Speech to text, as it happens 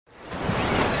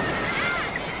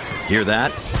Hear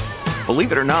that?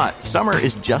 Believe it or not, summer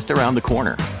is just around the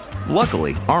corner.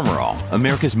 Luckily, Armor All,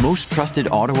 America's most trusted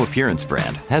auto appearance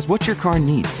brand, has what your car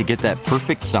needs to get that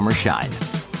perfect summer shine.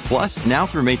 Plus, now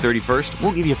through May 31st,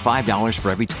 we'll give you $5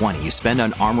 for every $20 you spend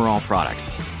on Armor All products.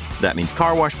 That means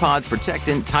car wash pods,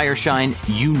 protectant, tire shine,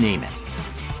 you name it.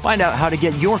 Find out how to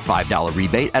get your $5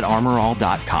 rebate at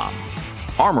armorall.com.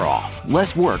 Armor All,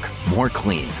 less work, more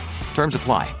clean. Terms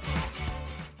apply.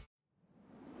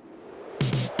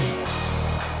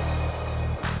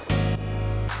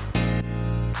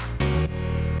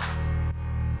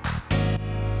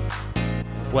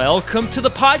 Welcome to the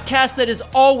podcast that is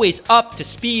always up to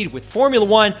speed with Formula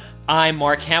One. I'm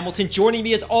Mark Hamilton. Joining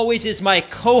me as always is my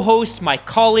co-host, my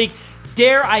colleague,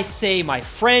 dare I say my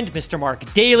friend, Mr.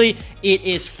 Mark Daly. It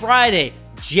is Friday,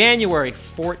 January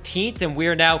 14th, and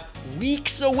we're now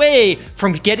weeks away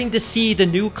from getting to see the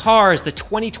new cars, the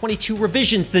 2022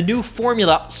 revisions, the new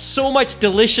formula. So much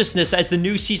deliciousness as the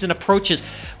new season approaches.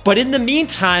 But in the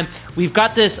meantime, we've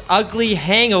got this ugly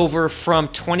hangover from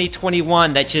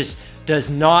 2021 that just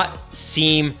does not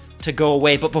seem to go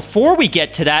away. But before we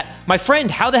get to that, my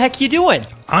friend, how the heck are you doing?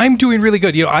 I'm doing really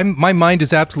good. My mind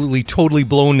is absolutely totally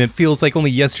blown. It feels like only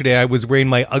yesterday I was wearing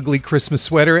my ugly Christmas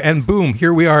sweater, and boom,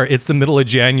 here we are. It's the middle of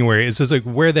January. It's just like,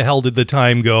 where the hell did the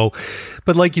time go?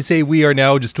 But like you say, we are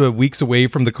now just weeks away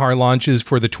from the car launches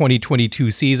for the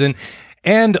 2022 season.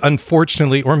 And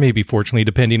unfortunately, or maybe fortunately,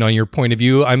 depending on your point of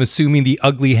view, I'm assuming the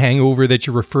ugly hangover that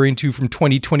you're referring to from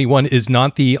 2021 is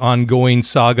not the ongoing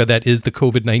saga that is the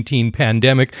COVID-19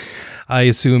 pandemic. I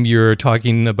assume you're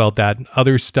talking about that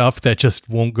other stuff that just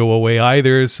won't go away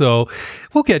either. So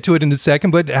we'll get to it in a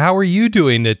second. But how are you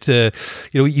doing?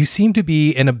 You seem to be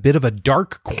in a bit of a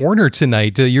dark corner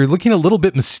tonight. You're looking a little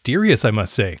bit mysterious, I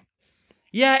must say.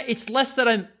 Yeah, it's less that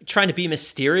I'm trying to be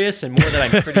mysterious and more that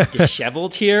I'm pretty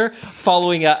disheveled here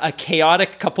following a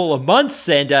chaotic couple of months.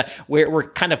 And we're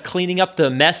kind of cleaning up the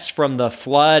mess from the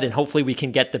flood, and hopefully we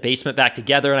can get the basement back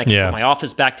together and I can put my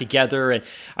office back together. And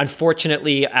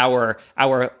unfortunately, our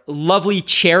lovely,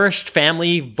 cherished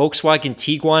family, Volkswagen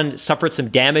Tiguan, suffered some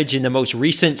damage in the most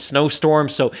recent snowstorm.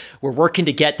 So we're working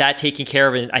to get that taken care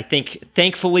of. And I think,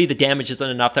 thankfully, the damage isn't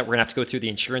enough that we're going to have to go through the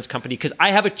insurance company, because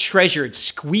I have a treasured,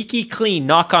 squeaky clean,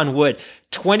 knock on wood,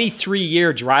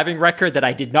 23-year driving record that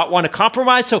I did not want to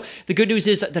compromise. So the good news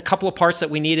is the couple of parts that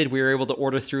we needed, we were able to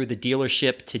order through the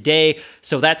dealership today.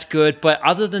 So that's good. But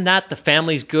other than that, the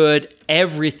family's good.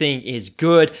 Everything is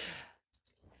good.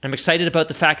 I'm excited about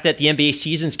the fact that the NBA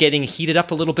season's getting heated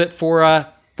up a little bit for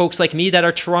folks like me that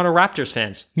are Toronto Raptors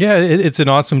fans. Yeah, it's an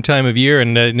awesome time of year.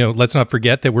 And let's not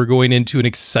forget that we're going into an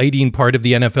exciting part of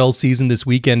the NFL season this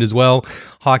weekend as well.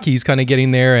 Hockey's kind of getting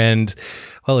there, and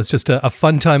well, it's just a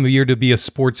fun time of year to be a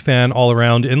sports fan all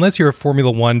around. Unless you're a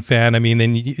Formula One fan, I mean,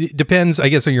 then it depends, I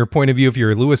guess, on your point of view. If you're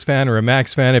a Lewis fan or a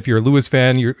Max fan, if you're a Lewis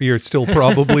fan, you're still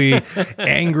probably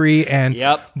angry. And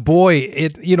boy,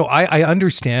 I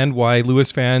understand why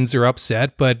Lewis fans are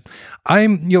upset, but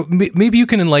maybe you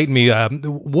can enlighten me.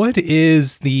 What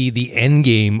is the end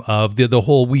game of the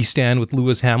whole "we stand with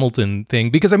Lewis Hamilton"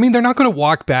 thing? Because I mean, they're not going to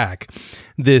walk back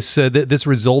this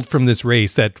result from this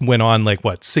race that went on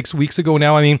 6 weeks ago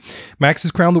now. I mean, Max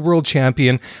is crowned the world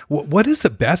champion. What is the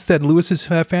best that Lewis's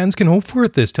fans can hope for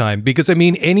at this time? Because I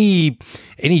mean, any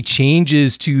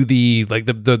changes to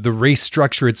the race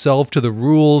structure itself, to the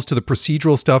rules, to the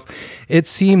procedural stuff, it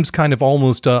seems kind of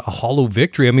almost a hollow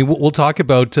victory. I mean, we'll talk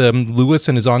about Lewis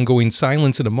and his ongoing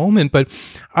silence in a moment, but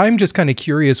I'm just kind of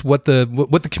curious what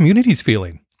the community's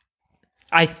feeling.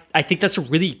 I think that's a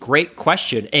really great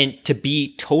question. And to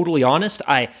be totally honest,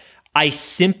 I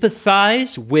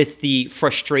sympathize with the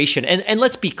frustration. And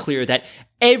let's be clear that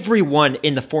everyone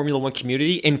in the Formula One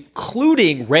community,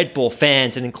 including Red Bull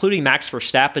fans and including Max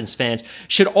Verstappen's fans,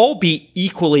 should all be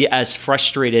equally as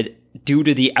frustrated due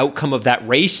to the outcome of that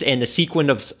race and the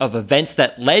sequence of events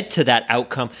that led to that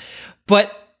outcome.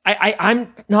 But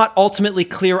I'm not ultimately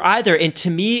clear either. And to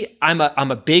me, I'm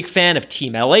a big fan of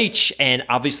Team LH, and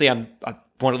obviously I'm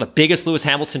one of the biggest Lewis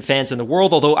Hamilton fans in the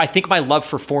world, although I think my love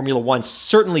for Formula One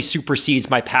certainly supersedes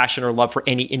my passion or love for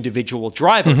any individual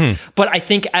driver. Mm-hmm. But I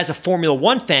think as a Formula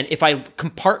One fan, if I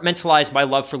compartmentalize my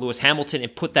love for Lewis Hamilton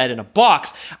and put that in a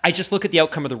box, I just look at the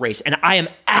outcome of the race. And I am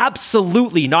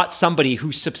absolutely not somebody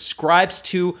who subscribes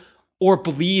to or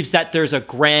believes that there's a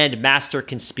grand master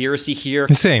conspiracy here.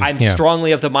 I'm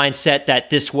strongly of the mindset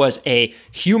that this was a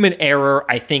human error.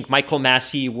 I think Michael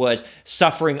Masi was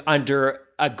suffering under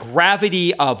a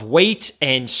gravity of weight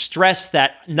and stress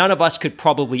that none of us could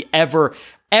probably ever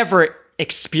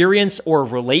experience or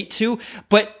relate to.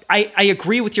 But I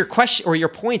agree with your question or your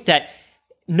point that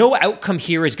no outcome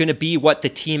here is going to be what the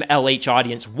Team LH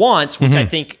audience wants, which I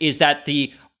think is that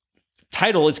the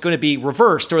title is going to be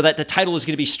reversed, or that the title is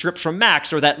going to be stripped from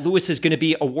Max, or that Lewis is going to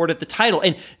be awarded the title.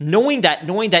 And knowing that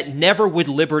never would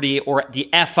Liberty or the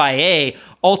FIA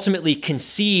ultimately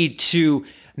concede to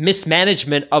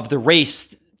mismanagement of the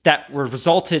race that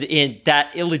resulted in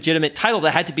that illegitimate title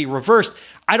that had to be reversed,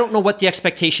 I don't know what the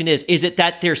expectation is. Is it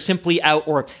that they're simply out,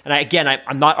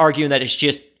 I'm not arguing that it's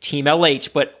just Team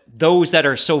LH, but those that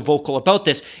are so vocal about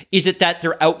this, is it that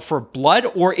they're out for blood,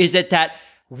 or is it that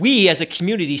we as a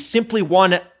community simply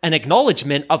want an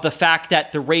acknowledgement of the fact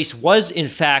that the race was in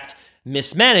fact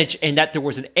mismanaged, and that there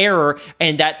was an error,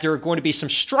 and that there are going to be some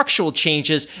structural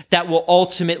changes that will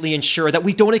ultimately ensure that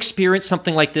we don't experience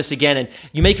something like this again? And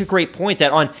you make a great point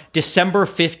that on December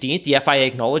 15th, the FIA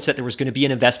acknowledged that there was going to be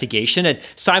an investigation, and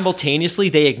simultaneously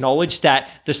they acknowledged that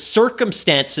the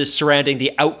circumstances surrounding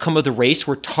the outcome of the race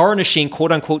were tarnishing,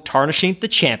 quote unquote, tarnishing the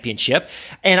championship.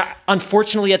 And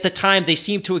unfortunately at the time, they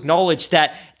seemed to acknowledge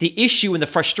that the issue and the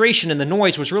frustration and the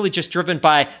noise was really just driven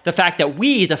by the fact that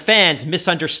we, the fans,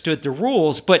 misunderstood the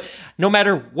rules. But no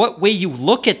matter what way you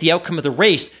look at the outcome of the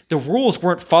race, the rules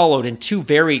weren't followed in two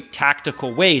very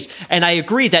tactical ways. And I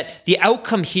agree that the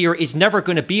outcome here is never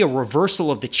going to be a reversal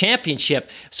of the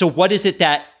championship. So what is it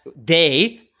that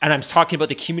they, and I'm talking about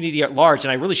the community at large,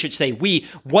 and I really should say we,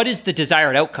 what is the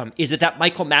desired outcome? Is it that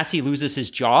Michael Massey loses his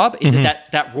job? Is it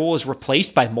that that role is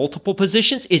replaced by multiple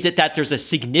positions? Is it that there's a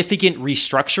significant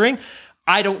restructuring?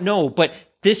 I don't know. But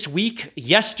this week,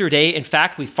 yesterday, in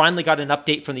fact, we finally got an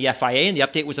update from the FIA, and the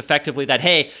update was effectively that,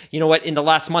 hey, you know what, in the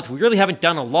last month, we really haven't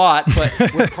done a lot,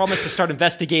 but we're promised to start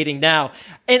investigating now.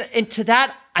 And to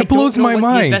that, I don't know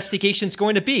what the investigation's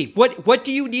going to be. What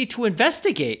do you need to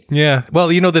investigate? Yeah. Well,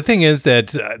 the thing is that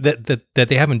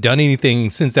they haven't done anything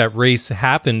since that race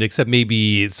happened, except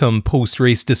maybe some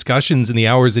post-race discussions in the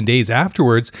hours and days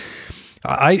afterwards.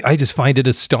 I just find it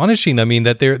astonishing. I mean,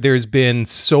 that there's been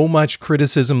so much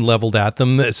criticism leveled at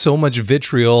them, so much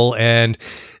vitriol, and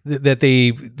that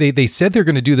they said they're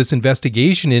going to do this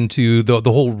investigation into the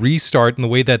whole restart and the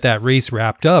way that race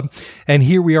wrapped up. And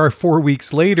here we are 4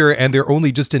 weeks later, and they're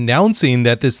only just announcing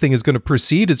that this thing is going to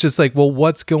proceed. It's just like, well,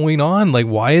 what's going on? Like,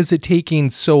 why is it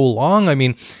taking so long? I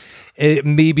mean,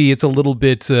 maybe it's a little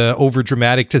bit over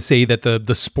dramatic to say that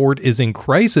the sport is in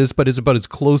crisis, but it's about as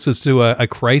closest to a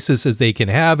crisis as they can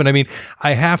have. And I mean,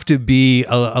 I have to be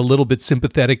a little bit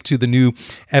sympathetic to the new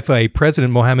FIA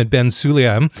president, Mohammed Ben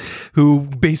Sulayem, who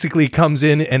basically comes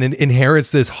in and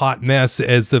inherits this hot mess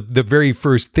as the very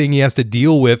first thing he has to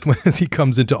deal with as he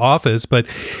comes into office. But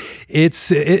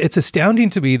it's astounding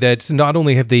to me that not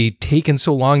only have they taken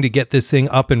so long to get this thing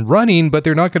up and running, but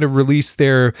they're not going to release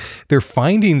their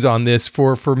findings on this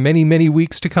for many, many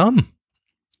weeks to come.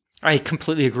 I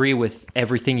completely agree with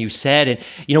everything you said.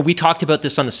 And, we talked about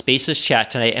this on the Spaces chat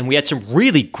tonight, and we had some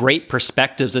really great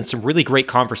perspectives and some really great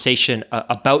conversation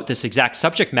about this exact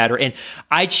subject matter. And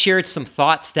I'd shared some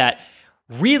thoughts that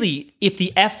really, if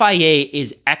the FIA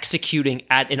is executing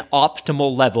at an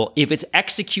optimal level, if it's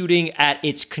executing at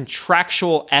its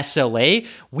contractual SLA,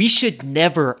 we should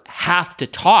never have to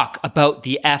talk about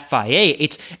the FIA.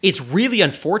 It's really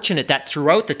unfortunate that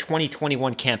throughout the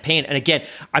 2021 campaign, and again,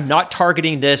 I'm not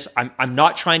targeting this, I'm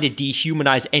not trying to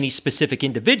dehumanize any specific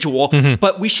individual,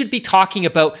 but we should be talking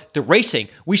about the racing.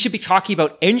 We should be talking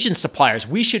about engine suppliers.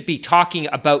 We should be talking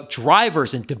about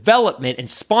drivers and development and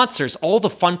sponsors, all the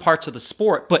fun parts of the sport.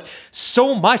 But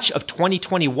so much of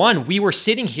 2021, we were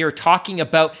sitting here talking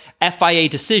about FIA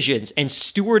decisions and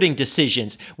stewarding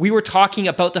decisions. We were talking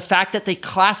about the fact that they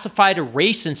classified a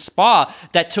race in Spa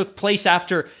that took place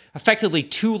after effectively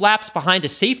 2 laps behind a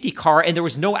safety car, and there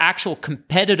was no actual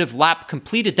competitive lap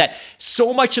completed. That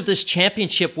so much of this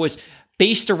championship was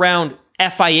based around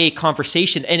FIA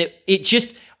conversation, and it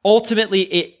just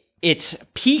ultimately it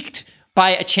peaked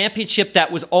by a championship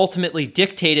that was ultimately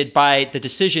dictated by the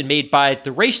decision made by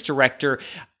the race director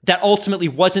that ultimately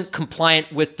wasn't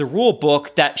compliant with the rule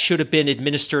book that should have been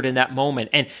administered in that moment.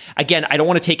 And again, I don't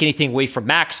want to take anything away from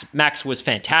Max. Max was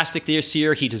fantastic this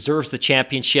year. He deserves the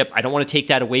championship. I don't want to take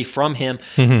that away from him.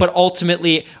 But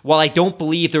ultimately, while I don't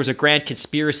believe there was a grand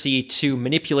conspiracy to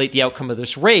manipulate the outcome of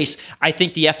this race, I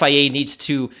think the FIA needs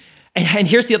to. And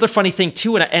here's the other funny thing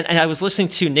too, and I was listening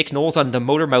to Nick Knowles on the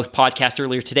Motormouth podcast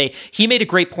earlier today. He made a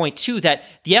great point too, that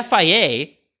the FIA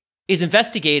is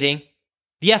investigating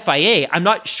the FIA. I'm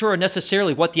not sure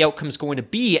necessarily what the outcome is going to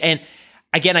be. And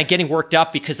again, I'm getting worked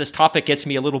up because this topic gets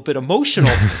me a little bit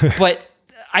emotional, but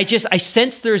I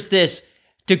sense there's this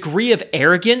degree of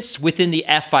arrogance within the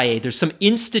FIA. There's some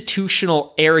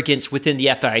institutional arrogance within the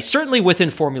FIA, certainly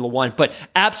within Formula One, but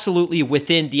absolutely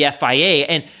within the FIA.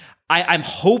 And I'm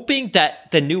hoping that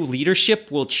the new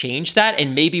leadership will change that,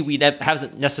 and maybe we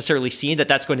haven't necessarily seen that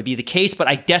that's going to be the case, but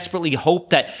I desperately hope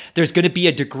that there's going to be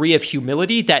a degree of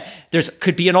humility, that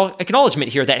could be an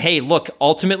acknowledgement here that, hey, look,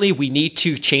 ultimately we need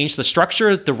to change the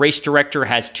structure. The race director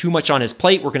has too much on his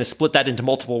plate. We're going to split that into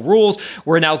multiple rules.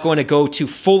 We're now going to go to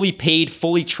fully paid,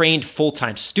 fully trained,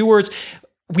 full-time stewards.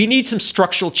 We need some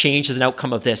structural change as an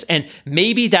outcome of this, and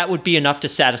maybe that would be enough to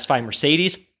satisfy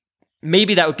Mercedes.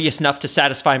 Maybe that would be enough to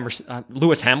satisfy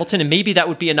Lewis Hamilton, and maybe that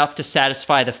would be enough to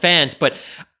satisfy the fans. But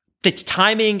the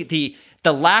timing, the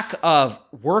lack of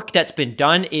work that's been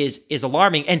done is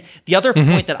alarming. And the other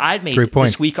point that I'd made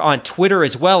this week on Twitter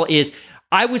as well is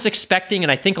I was expecting,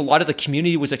 and I think a lot of the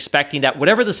community was expecting, that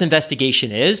whatever this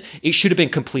investigation is, it should have been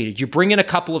completed. You bring in a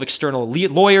couple of external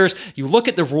lawyers, you look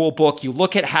at the rule book, you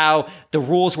look at how the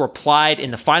rules were applied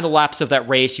in the final laps of that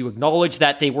race, you acknowledge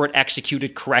that they weren't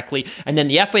executed correctly, and then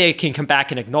the FIA can come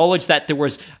back and acknowledge that there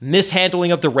was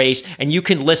mishandling of the race, and you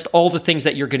can list all the things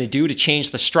that you're going to do to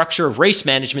change the structure of race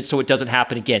management so it doesn't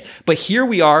happen again. But here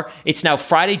we are, it's now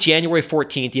Friday, January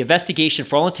 14th, the investigation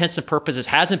for all intents and purposes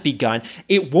hasn't begun.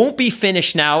 It won't be finished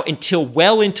now until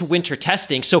well into winter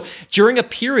testing. So during a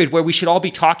period where we should all be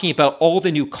talking about all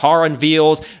the new car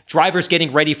unveils, drivers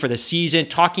getting ready for the season,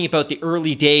 talking about the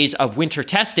early days of winter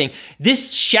testing,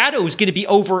 this shadow is going to be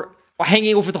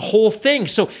hanging over the whole thing.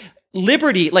 So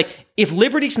Liberty, if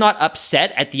Liberty's not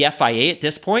upset at the FIA at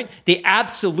this point, they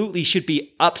absolutely should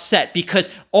be upset, because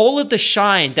all of the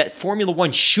shine that Formula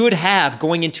One should have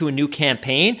going into a new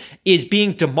campaign is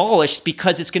being demolished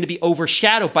because it's going to be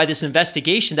overshadowed by this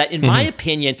investigation that, in my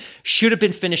opinion, should have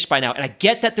been finished by now. And I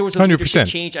get that there was a 100%. Leadership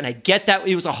change, and I get that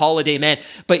it was a holiday, man,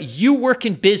 but you work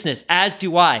in business, as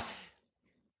do I.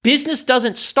 Business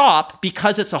doesn't stop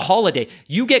because it's a holiday.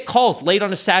 You get calls late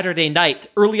on a Saturday night,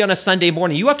 early on a Sunday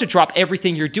morning. You have to drop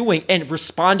everything you're doing and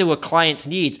respond to a client's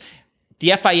needs.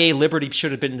 The FIA, Liberty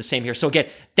should have been the same here. So again,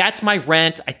 that's my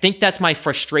rant. I think that's my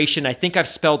frustration. I think I've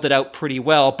spelled it out pretty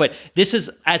well. But this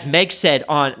is, as Meg said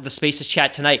on the Spaces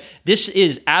chat tonight, this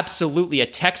is absolutely a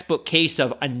textbook case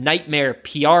of a nightmare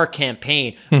PR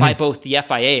campaign by both the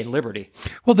FIA and Liberty.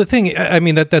 Well, the thing, I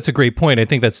mean, that's a great point. I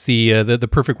think that's the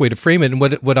perfect way to frame it. And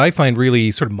what I find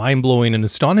really sort of mind-blowing and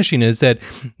astonishing is that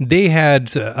they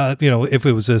had, if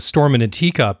it was a storm in a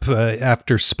teacup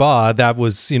after Spa, that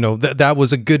was, that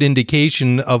was a good indication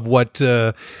of what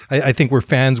I think we're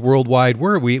fans worldwide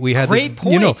were. We had great this,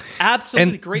 point.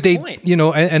 Absolutely great point.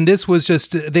 And this was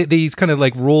just they kind of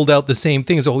like rolled out the same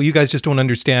things. Oh, you guys just don't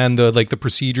understand the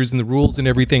procedures and the rules and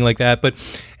everything like that. But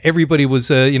everybody was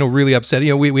really upset.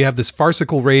 We have this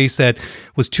farcical race that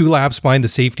was 2 laps behind the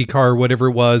safety car or whatever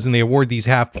it was, and they award these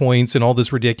half points and all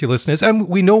this ridiculousness. And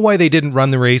we know why they didn't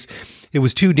run the race. It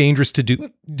was too dangerous to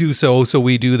do so. So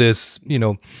we do this,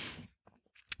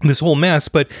 this whole mess.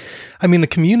 But I mean, the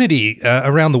community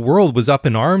around the world was up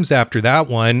in arms after that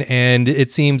one, and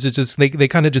it seems it's just they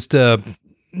kind of just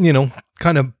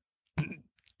kind of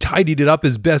tidied it up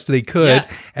as best they could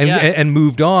and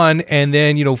moved on. And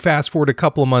then, fast forward a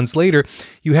couple of months later,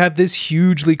 you have this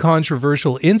hugely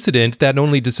controversial incident that not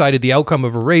only decided the outcome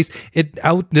of a race, it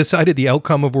decided the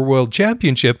outcome of a world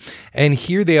championship. And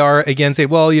here they are again saying,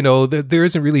 well, there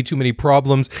isn't really too many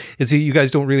problems. Is you guys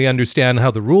don't really understand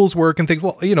how the rules work and things.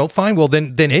 Well, fine. Well,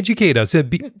 then educate us.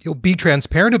 Be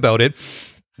transparent about it.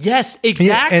 Yes,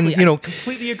 exactly. And I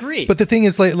completely agree. But the thing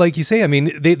is, like you say, I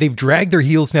mean, they've dragged their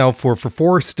heels now for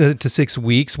 4 to 6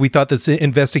 weeks. We thought this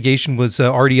investigation was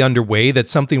already underway, that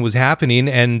something was happening,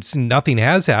 and nothing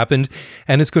has happened.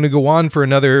 And it's going to go on for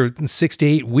another 6 to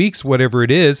 8 weeks, whatever it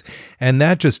is. And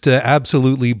that just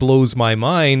absolutely blows my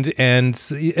mind. And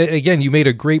again, you made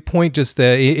a great point just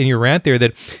in your rant there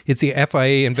that it's the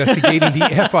FIA investigating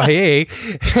the FIA.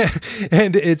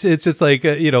 And it's just like,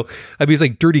 I mean, it's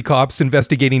like dirty cops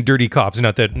investigating dirty cops.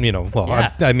 Not that,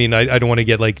 I mean, I don't want to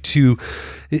get like too,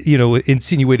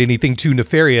 insinuate anything too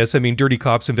nefarious. I mean, dirty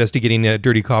cops investigating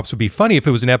dirty cops would be funny if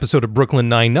it was an episode of Brooklyn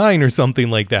Nine-Nine or something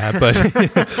like that. But,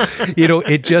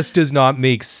 it just does not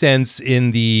make sense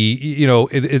in the,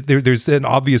 there's an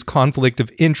obvious conflict of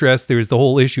interest. There's the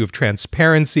whole issue of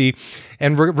transparency.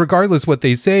 And regardless what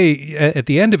they say at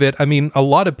the end of it, I mean, a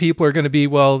lot of people are going to be,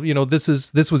 well,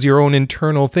 this was your own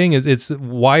internal thing. It's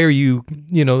why are you,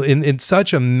 in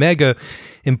such a mega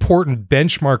important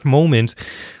benchmark moment,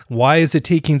 why is it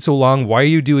taking so long? Why are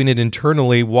you doing it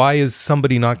internally? Why is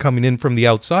somebody not coming in from the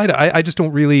outside? I just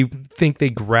don't really think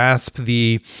they grasp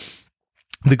the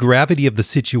gravity of the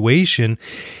situation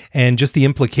and just the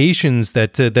implications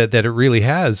that it really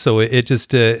has. So it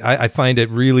just, I find it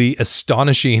really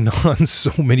astonishing on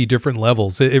so many different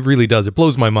levels. It really does. It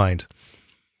blows my mind.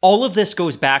 all of this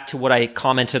goes back to what I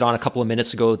commented on a couple of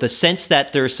minutes ago, the sense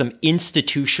that there's some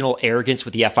institutional arrogance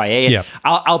with the FIA. And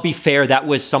I'll be fair, that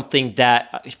was something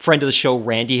that a friend of the show,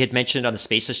 Randy, had mentioned on the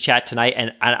Spaces chat tonight,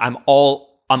 and I'm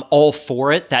all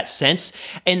for it, that sense.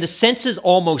 And the sense is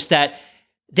almost that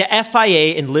the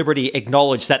FIA and Liberty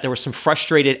acknowledged that there were some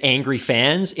frustrated, angry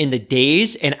fans in the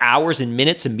days and hours and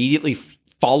minutes immediately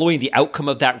following the outcome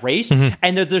of that race.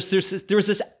 And there's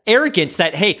this arrogance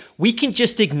that, hey, we can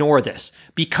just ignore this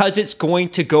because it's going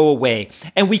to go away.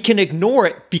 And we can ignore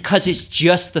it because it's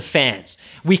just the fans.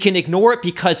 We can ignore it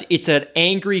because it's an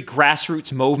angry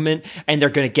grassroots movement and they're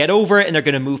going to get over it and they're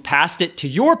going to move past it, to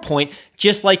your point,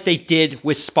 just like they did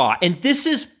with Spa. And this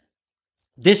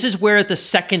is where the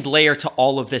second layer to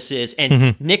all of this is.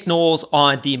 And Nick Knowles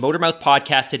on the Motormouth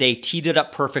podcast today teed it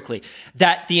up perfectly,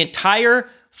 that the entire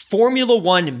Formula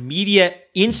One media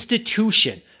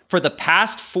institution for the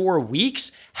past 4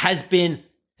 weeks has been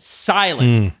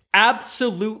silent,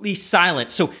 absolutely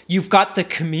silent. So you've got the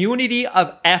community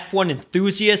of F1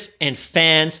 enthusiasts and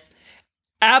fans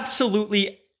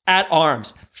absolutely at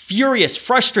arms, furious,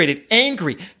 frustrated,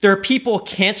 angry. There are people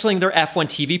canceling their F1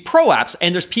 TV Pro apps,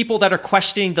 and there's people that are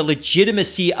questioning the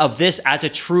legitimacy of this as a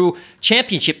true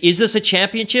championship. Is this a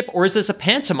championship or is this a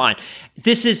pantomime?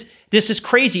 This is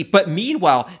crazy. But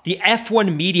meanwhile, the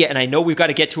F1 media, and I know we've got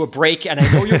to get to a break, and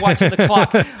I know you're watching the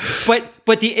clock,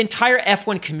 but the entire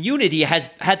F1 community has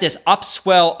had this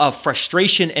upswell of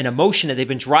frustration and emotion, and they've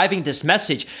been driving this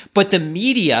message. But the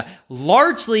media,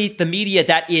 largely the media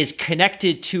that is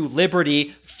connected to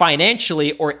Liberty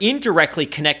financially or indirectly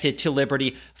connected to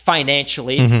Liberty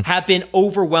financially, have been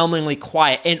overwhelmingly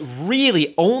quiet. And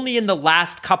really only in the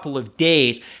last couple of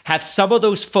days have some of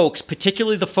those folks,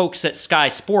 particularly the folks at Sky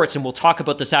Sports, and we'll talk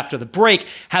about this after the break,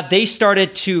 have they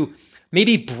started to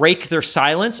maybe break their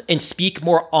silence and speak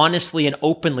more honestly and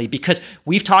openly. Because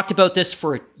we've talked about this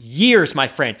for years, my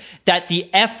friend, that the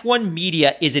F1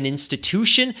 media is an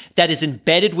institution that is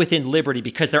embedded within Liberty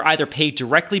because they're either paid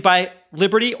directly by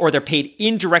Liberty or they're paid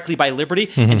indirectly by Liberty,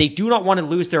 and they do not want to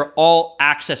lose their all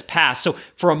access pass. So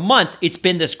for a month, it's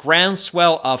been this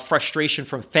groundswell of frustration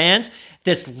from fans,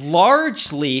 this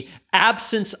largely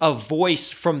absence of voice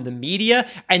from the media,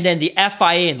 and then the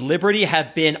FIA and Liberty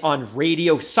have been on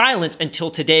radio silence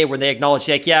until today, where they acknowledge,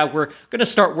 like, yeah, we're going to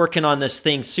start working on this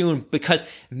thing soon, because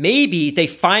maybe they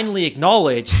finally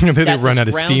acknowledge that they run out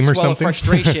of steam or something.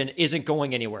 Frustration isn't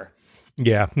going anywhere.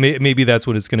 Yeah, maybe that's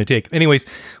what it's going to take. Anyways,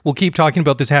 we'll keep talking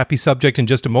about this happy subject in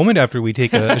just a moment after we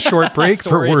take a short break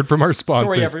for a word from our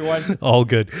sponsors. Sorry, everyone. All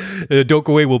good. Don't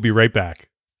go away. We'll be right back.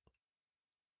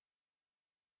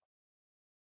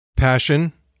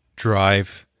 Passion,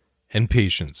 drive, and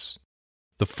patience.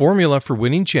 The formula for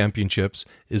winning championships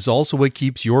is also what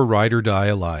keeps your ride or die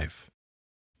alive.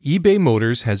 eBay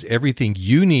Motors has everything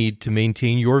you need to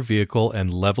maintain your vehicle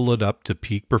and level it up to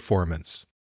peak performance.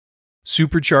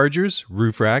 Superchargers,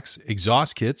 roof racks,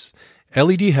 exhaust kits,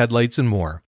 LED headlights, and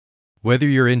more. Whether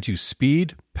you're into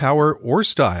speed, power, or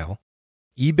style,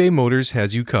 eBay Motors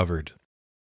has you covered.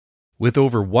 With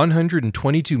over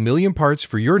 122 million parts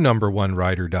for your number one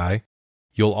ride or die,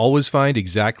 you'll always find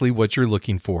exactly what you're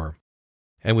looking for.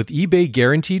 And with eBay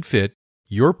Guaranteed Fit,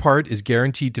 your part is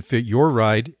guaranteed to fit your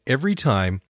ride every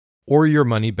time or your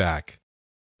money back.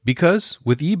 Because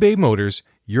with eBay Motors,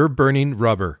 you're burning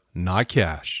rubber, not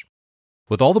cash.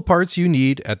 With all the parts you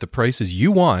need at the prices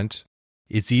you want,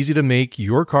 it's easy to make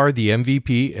your car the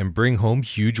MVP and bring home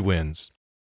huge wins.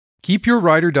 Keep your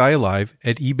ride or die alive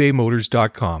at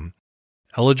ebaymotors.com.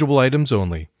 Eligible items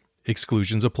only.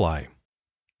 Exclusions apply.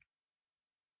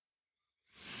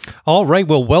 All right,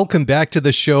 well, welcome back to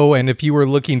the show. And if you were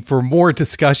looking for more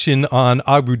discussion on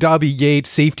Abu Dhabi Gate,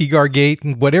 Safety Car Gate,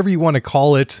 whatever you want to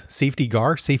call it, Safety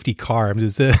Car? Safety Car. I'm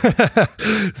just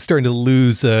starting to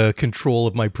lose control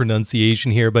of my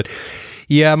pronunciation here. But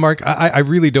yeah, Mark, I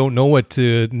really don't know what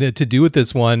to do with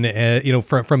this one.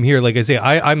 From here, like I say,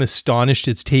 I'm astonished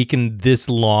it's taken this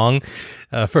long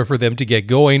for them to get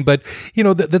going. But,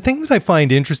 the thing that I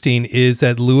find interesting is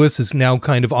that Lewis is now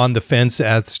kind of on the fence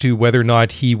as to whether or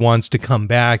not he wants to come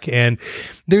back. And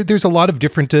there's a lot of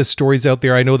different stories out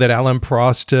there. I know that Alain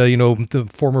Prost, the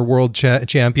former world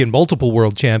champion, multiple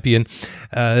world champion,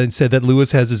 said that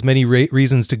Lewis has as many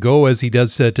reasons to go as he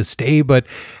does to stay. But,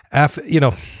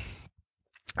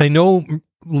 I know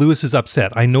Lewis is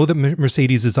upset. I know that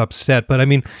Mercedes is upset, but I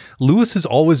mean, Lewis has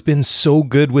always been so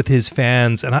good with his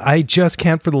fans, and I just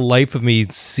can't for the life of me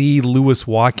see Lewis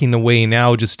walking away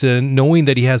now, just knowing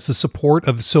that he has the support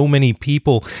of so many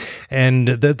people, and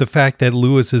the fact that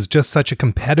Lewis is just such a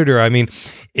competitor. I mean,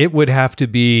 it would have to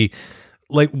be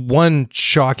like one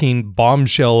shocking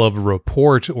bombshell of a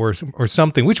report or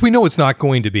something, which we know it's not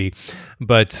going to be.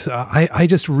 But I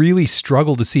just really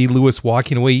struggle to see Lewis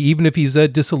walking away, even if he's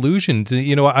disillusioned.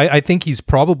 I think he's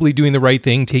probably doing the right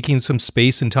thing, taking some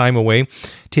space and time away,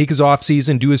 take his off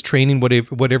season, do his training,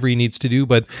 whatever he needs to do.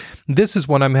 But this is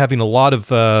one I'm having a lot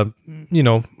of,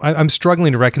 I'm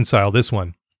struggling to reconcile this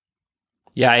one.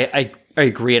 Yeah, I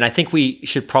agree. And I think we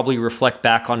should probably reflect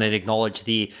back on and acknowledge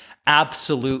the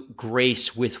absolute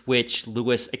grace with which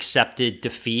Lewis accepted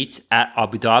defeat at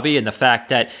Abu Dhabi, and the fact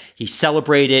that he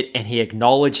celebrated and he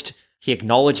acknowledged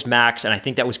Max, and I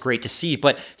think that was great to see.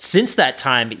 But since that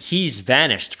time, he's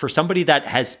vanished. For somebody that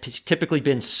has typically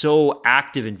been so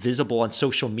active and visible on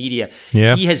social media,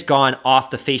 he has gone off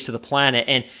the face of the planet.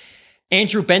 And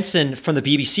Andrew Benson from the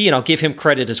BBC, and I'll give him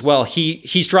credit as well,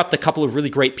 he's dropped a couple of really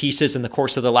great pieces in the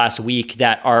course of the last week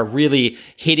that are really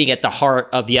hitting at the heart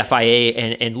of the FIA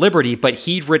and Liberty. But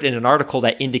he'd written an article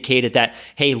that indicated that,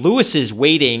 hey, Lewis is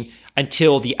waiting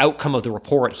until the outcome of the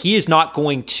report. He is not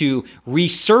going to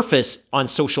resurface on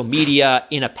social media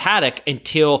in a paddock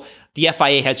until the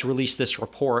FIA has released this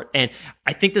report. And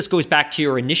I think this goes back to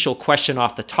your initial question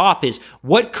off the top, is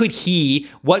what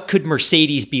could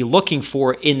Mercedes be looking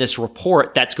for in this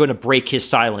report that's going to break his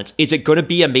silence? Is it going to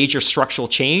be a major structural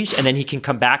change? And then he can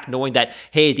come back knowing that,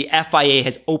 hey, the FIA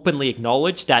has openly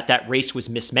acknowledged that race was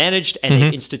mismanaged and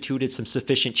they've instituted some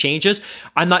sufficient changes.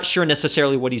 I'm not sure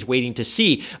necessarily what he's waiting to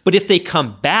see, but if they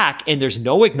come back and there's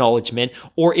no acknowledgement,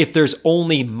 or if there's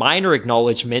only minor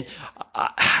acknowledgement,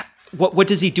 what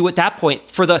does he do at that point?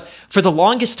 For the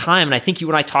longest time, and I think you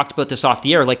and I talked about this off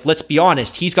the air, like, let's be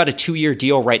honest, he's got a 2-year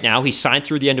deal right now. He's signed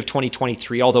through the end of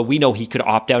 2023, although we know he could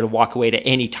opt out and walk away to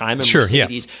any time, and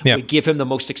Mercedes would give him the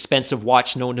most expensive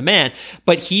watch known to man.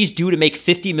 But he's due to make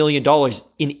 $50 million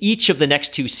in each of the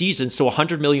next 2 seasons, so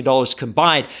 $100 million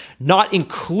combined, not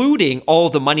including all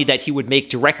the money that he would make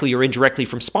directly or indirectly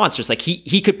from sponsors. Like,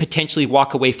 he could potentially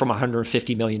walk away from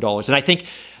 $150 million. And I think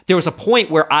there was a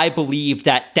point where I believed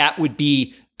that would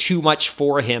be too much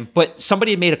for him. But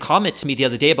somebody had made a comment to me the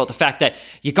other day about the fact that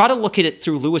you got to look at it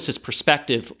through Lewis's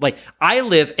perspective. Like, I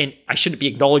live, and I shouldn't be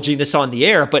acknowledging this on the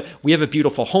air, but we have a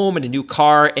beautiful home and a new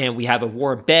car, and we have a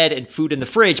warm bed and food in the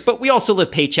fridge, but we also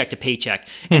live paycheck to paycheck.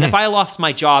 And if I lost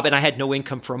my job and I had no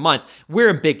income for a month, we're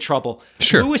in big trouble.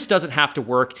 Sure. Lewis doesn't have to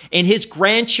work, and his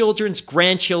grandchildren's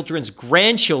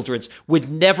would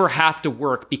never have to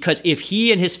work, because if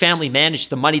he and his family manage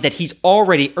the money that he's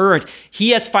already earned,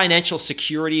 he has financial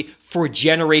security for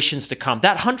generations to come.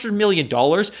 That $100 million,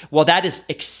 while that is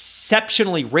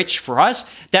exceptionally rich for us,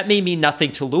 that may mean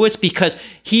nothing to Lewis, because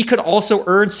he could also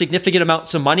earn significant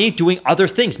amounts of money doing other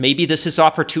things. Maybe this is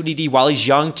opportunity while he's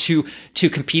young to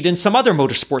compete in some other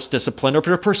motorsports discipline, or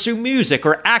to pursue music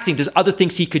or acting. There's other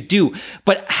things he could do.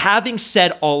 But having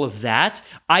said all of that,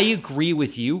 I agree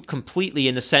with you completely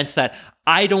in the sense that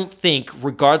I don't think,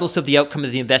 regardless of the outcome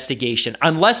of the investigation,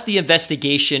 unless the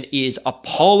investigation is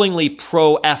appallingly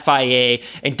pro-FIA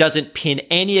and doesn't pin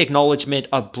any acknowledgement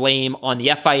of blame on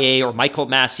the FIA or Michael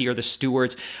Massey or the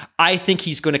stewards, I think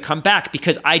he's going to come back,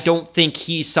 because I don't think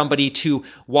he's somebody to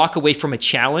walk away from a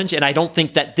challenge. And I don't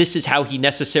think that this is how he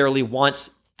necessarily wants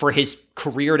for his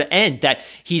career to end, that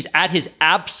he's at his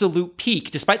absolute peak.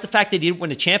 Despite the fact that he didn't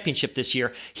win a championship this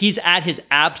year, he's at his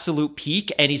absolute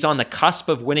peak, and he's on the cusp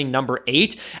of winning number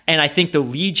 8. And I think the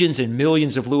legions and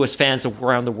millions of Lewis fans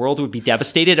around the world would be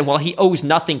devastated. And while he owes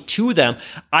nothing to them,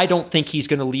 I don't think he's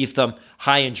going to leave them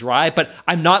high and dry. But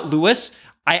I'm not Lewis.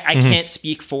 I can't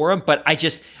speak for him, but I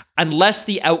just, unless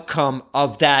the outcome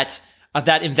of that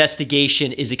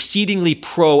investigation is exceedingly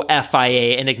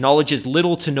pro-FIA and acknowledges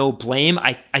little to no blame,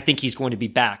 I think he's going to be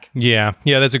back. Yeah,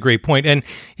 that's a great point. And,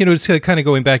 it's kind of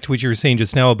going back to what you were saying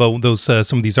just now about those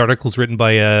some of these articles written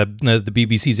by the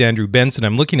BBC's Andrew Benson.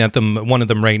 I'm looking at one of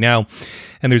them right now,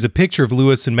 and there's a picture of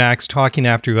Lewis and Max talking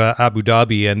after Abu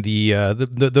Dhabi, and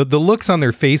the looks on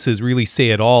their faces really say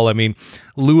it all. I mean,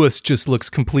 Lewis just looks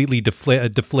completely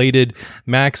deflated.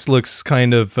 Max looks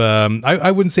kind of,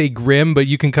 I wouldn't say grim, but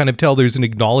you can kind of tell there's an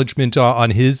acknowledgement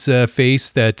on his face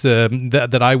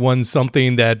that I won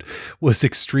something that was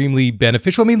extremely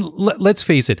beneficial. I mean, let's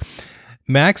face it,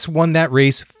 Max won that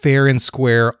race fair and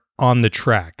square on the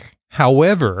track.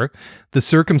 However, the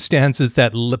circumstances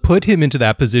that put him into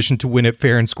that position to win it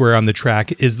fair and square on the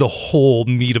track is the whole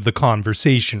meat of the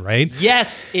conversation, right?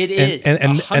 Yes, it is.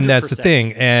 And that's the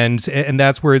thing. And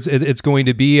that's where it's going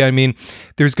to be. I mean,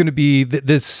 there's going to be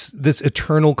this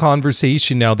eternal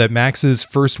conversation now that Max's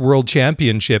first world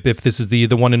championship, if this is the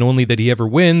one and only that he ever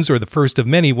wins, or the first of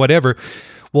many, whatever,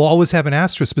 will always have an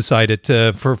asterisk beside it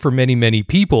for many, many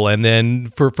people. And then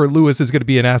for Lewis, is going to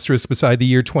be an asterisk beside the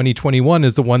year 2021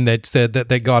 as the one that said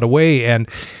that got away. And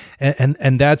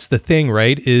that's the thing,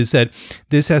 right? Is that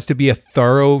this has to be a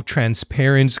thorough,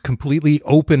 transparent, completely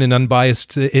open and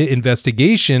unbiased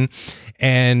investigation.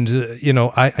 And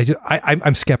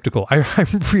I'm skeptical. I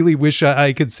really wish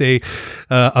I could say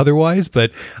otherwise,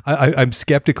 but I'm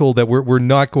skeptical that we're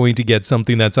not going to get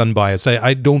something that's unbiased.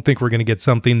 I don't think we're going to get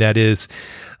something that is,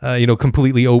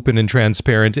 completely open and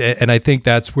transparent. And I think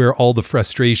that's where all the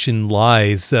frustration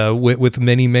lies with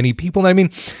many, many people. I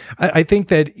mean, I think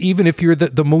that even if you're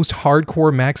the most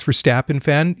hardcore Max Verstappen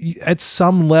fan, at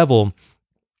some level,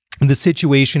 the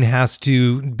situation has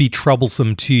to be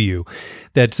troublesome to you.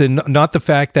 That's not the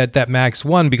fact that Max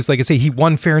won, because like I say, he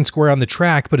won fair and square on the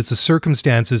track, but it's the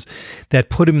circumstances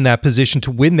that put him in that position to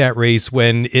win that race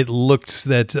when it looked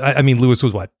that, Lewis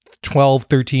was 12,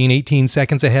 13, 18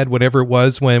 seconds ahead, whatever it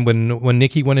was when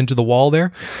Nicky went into the wall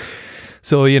there.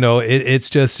 So, it's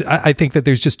just, I think that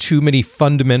there's just too many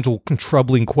fundamental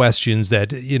troubling questions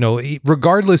that,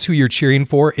 regardless who you're cheering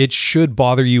for, it should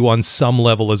bother you on some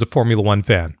level as a Formula One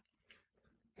fan.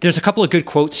 There's a couple of good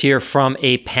quotes here from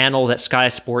a panel that Sky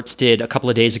Sports did a couple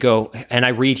of days ago. And I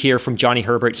read here from Johnny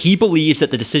Herbert. He believes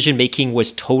that the decision-making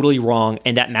was totally wrong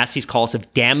and that Massey's calls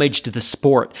have damaged the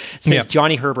sport. Says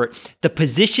Johnny Herbert, the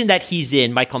position that he's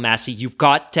in, Michael Massey, you've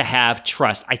got to have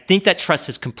trust. I think that trust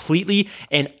has completely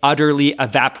and utterly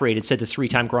evaporated, said the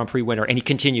three-time Grand Prix winner. And he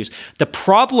continues, the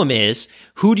problem is,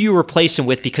 who do you replace him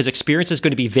with? Because experience is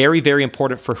going to be very, very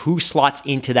important for who slots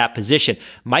into that position.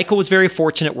 Michael was very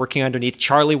fortunate working underneath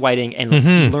Charlie Whiting, and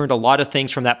he learned a lot of things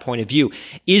from that point of view.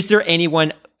 Is there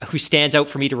anyone who stands out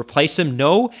for me to replace him?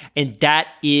 No, and that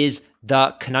is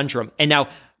the conundrum. And now,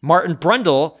 Martin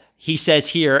Brundle, he says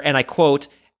here, and I quote,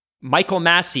 Michael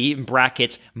Massey, in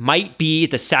brackets, might be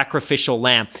the sacrificial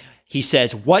lamb. He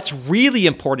says, what's really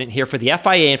important here for the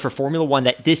FIA and for Formula One,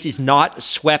 that this is not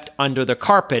swept under the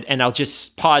carpet. And I'll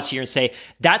just pause here and say,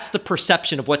 that's the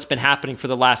perception of what's been happening for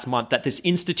the last month, that this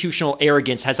institutional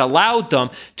arrogance has allowed them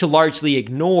to largely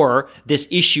ignore this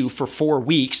issue for 4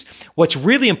 weeks. What's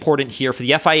really important here for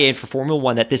the FIA and for Formula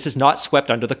One, that this is not swept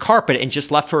under the carpet and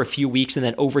just left for a few weeks and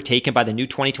then overtaken by the new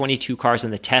 2022 cars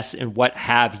and the tests and what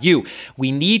have you.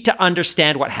 We need to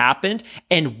understand what happened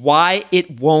and why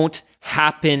it won't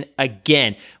happen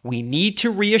again. We need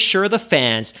to reassure the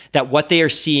fans that what they are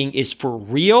seeing is for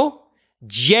real,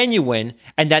 genuine,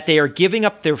 and that they are giving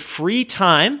up their free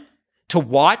time to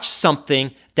watch something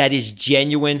that is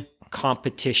genuine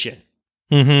competition.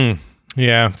 Mm-hmm.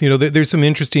 Yeah. There's some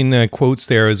interesting quotes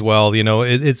there as well.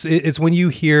 It's when you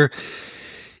hear,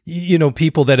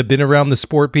 people that have been around the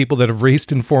sport, people that have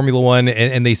raced in Formula One,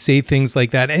 and they say things like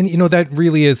that. And, that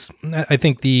really is, I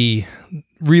think,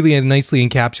 really nicely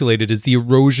encapsulated is the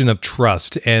erosion of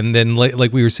trust. And then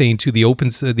like we were saying too, the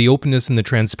openness and the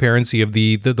transparency of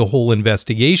the whole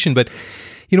investigation. But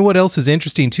what else is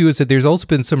interesting too is that there's also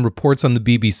been some reports on the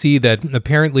BBC that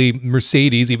apparently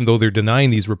Mercedes, even though they're denying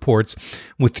these reports,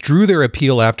 withdrew their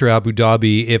appeal after Abu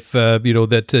Dhabi if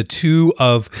that two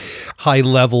of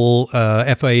high-level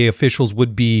FIA officials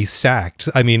would be sacked.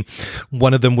 I mean,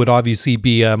 one of them would obviously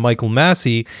be Michael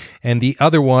Massey, and the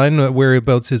other one,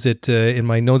 whereabouts is it in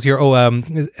my notes here?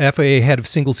 FIA head of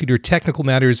single-seater technical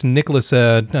matters, Nicholas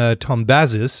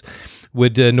Tombazis,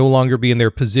 would no longer be in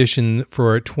their position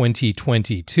for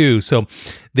 2022. So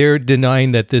they're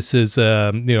denying that this is,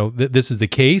 this is the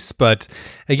case. But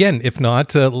again, if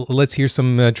not, let's hear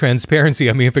some transparency.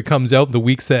 I mean, if it comes out in the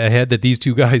weeks ahead that these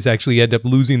two guys actually end up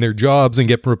losing their jobs and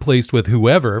get replaced with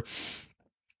whoever,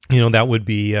 that would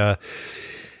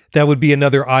be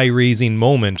another eye-raising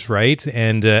moment, right?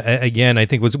 And again, I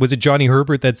think was it Johnny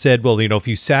Herbert that said, well, if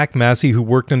you sack Massey, who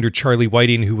worked under Charlie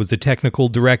Whiting, who was the technical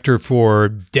director for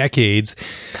decades,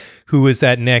 who is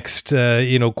that next,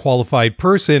 qualified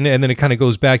person? And then it kind of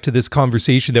goes back to this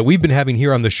conversation that we've been having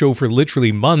here on the show for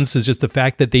literally months, is just the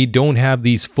fact that they don't have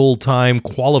these full-time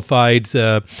qualified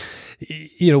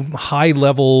high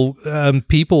level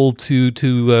people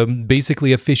to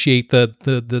basically officiate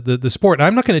the sport. And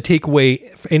I'm not going to take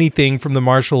away anything from the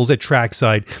marshals at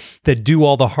trackside that do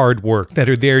all the hard work, that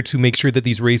are there to make sure that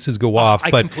these races go off. I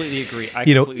completely agree.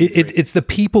 It's the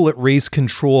people at race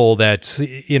control that,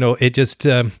 it just,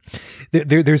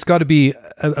 there's got to be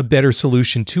a better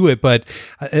solution to it. But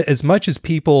as much as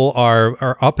people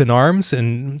are up in arms,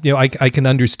 and I can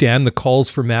understand the calls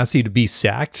for Massey to be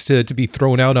sacked, to be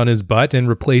thrown out on his butt and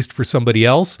replaced for somebody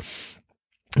else.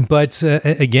 But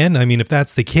again, I mean, if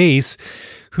that's the case,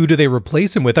 who do they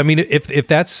replace him with? I mean, if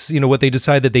that's what they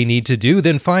decide that they need to do,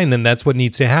 then fine, then that's what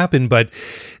needs to happen. But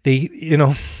they,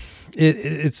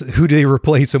 it's who do they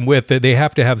replace him with? They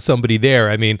have to have somebody there.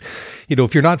 I mean,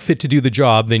 if you're not fit to do the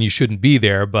job, then you shouldn't be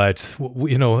there. But,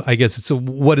 I guess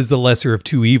what is the lesser of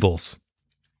two evils?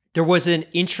 There was an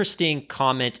interesting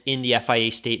comment in the FIA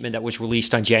statement that was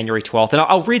released on January 12th. And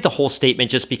I'll read the whole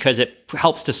statement just because it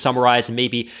helps to summarize and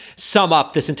maybe sum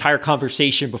up this entire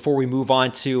conversation before we move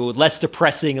on to less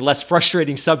depressing and less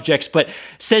frustrating subjects. But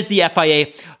says the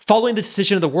FIA, following the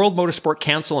decision of the World Motorsport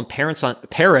Council in Paris on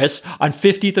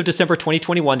 15th of December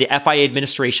 2021, the FIA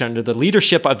administration, under the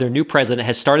leadership of their new president,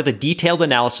 has started the detailed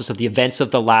analysis of the events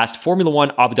of the last Formula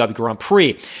One Abu Dhabi Grand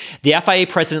Prix. The FIA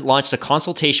president launched a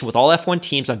consultation with all F1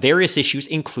 teams on various issues,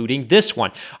 including this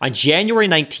one. On January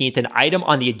 19th, an item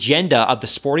on the agenda of the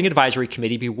Sporting Advisory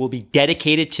Committee will be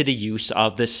dedicated to the use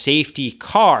of the safety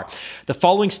car. The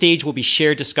following stage will be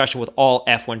shared discussion with all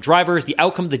F1 drivers. The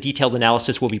outcome of the detailed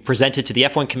analysis will be presented to the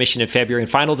F1 Commission in February, and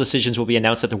final decisions will be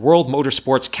announced at the World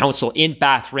Motorsports Council in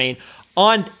Bahrain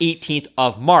on 18th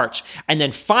of March. And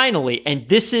then finally, and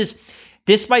this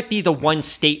might be the one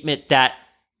statement that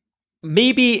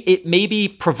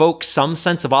maybe provokes some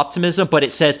sense of optimism, but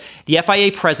it says the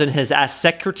FIA president has asked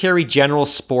Secretary General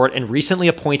Sport and recently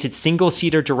appointed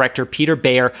single-seater director Peter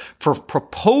Bayer for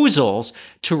proposals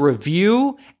to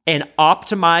review and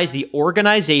optimize the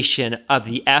organization of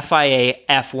the FIA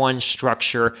F1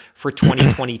 structure for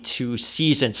 2022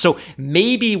 season. So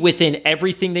maybe within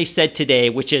everything they said today,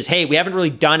 which is, hey, we haven't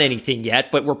really done anything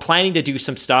yet, but we're planning to do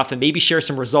some stuff and maybe share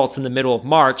some results in the middle of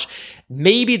March,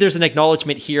 maybe there's an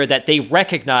acknowledgement here that they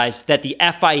recognize that the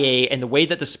FIA and the way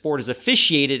that the sport is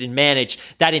officiated and managed,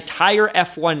 that entire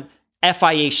F1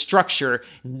 FIA structure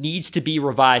needs to be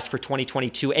revised for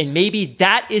 2022. And maybe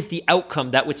that is the outcome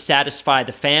that would satisfy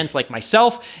the fans like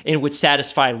myself, and it would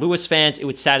satisfy Lewis fans. It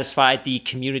would satisfy the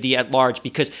community at large,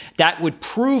 because that would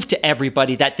prove to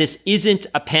everybody that this isn't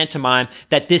a pantomime,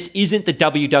 that this isn't the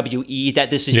WWE, that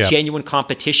this is genuine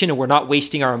competition, and we're not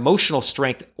wasting our emotional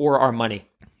strength or our money.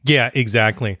 Yeah,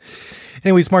 exactly.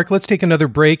 Anyways, Mark, let's take another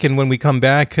break, and when we come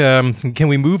back, can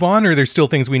we move on, or are there still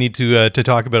things we need to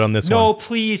talk about on this one? No,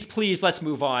 please, let's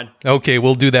move on. Okay,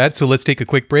 we'll do that. So let's take a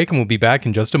quick break, and we'll be back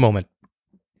in just a moment.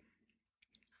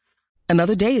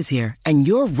 Another day is here, and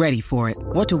you're ready for it.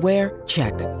 What to wear?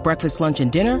 Check. Breakfast, lunch,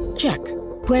 and dinner? Check.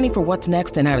 Planning for what's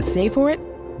next and how to save for it?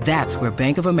 That's where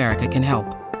Bank of America can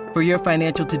help. For your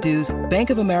financial to-dos, Bank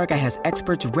of America has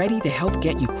experts ready to help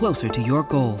get you closer to your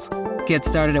goals. Get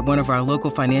started at one of our local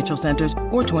financial centers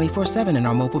or 24/7 in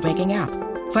our mobile banking app.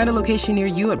 Find a location near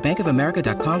you at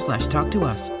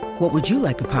bankofamerica.com/talktous. What would you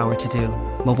like the power to do?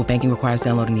 Mobile banking requires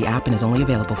downloading the app and is only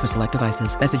available for select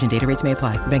devices. Message and data rates may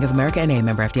apply. Bank of America N.A.,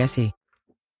 member FDIC.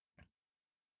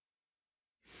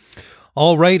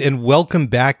 All right, and welcome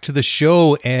back to the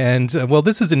show. And, well,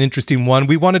 this is an interesting one.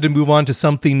 We wanted to move on to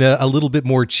something a little bit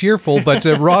more cheerful, but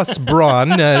Ross Brawn,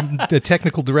 the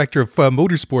technical director of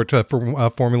motorsport for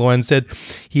Formula One, said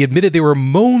he admitted there were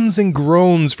moans and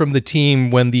groans from the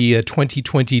team when the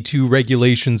 2022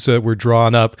 regulations were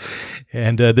drawn up.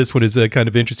 And this one is kind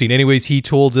of interesting. Anyways, he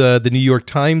told the New York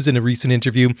Times in a recent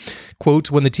interview, quote,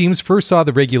 "When the teams first saw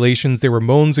the regulations, there were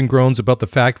moans and groans about the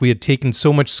fact we had taken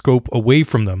so much scope away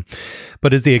from them.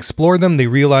 But as they explored them, they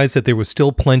realized that there was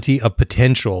still plenty of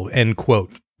potential," end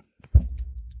quote.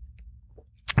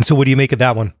 So what do you make of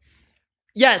that one?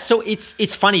 Yeah, so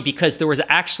it's funny because there was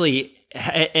actually,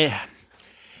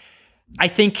 I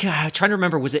think, trying to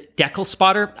remember, was it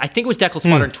Deckelspotter? I think it was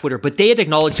Deckelspotter on Twitter, but they had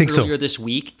acknowledged earlier this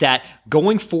week that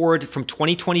going forward from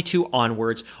 2022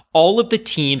 onwards, all of the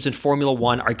teams in Formula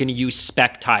One are going to use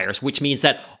spec tires, which means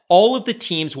that all of the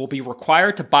teams will be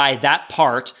required to buy that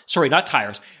part, sorry, not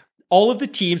tires, all of the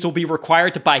teams will be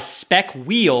required to buy spec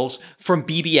wheels from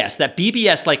BBS. That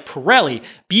BBS, like Pirelli,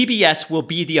 BBS will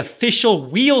be the official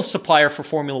wheel supplier for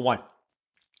Formula One.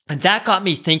 And that got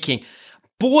me thinking,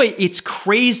 boy, it's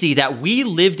crazy that we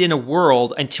lived in a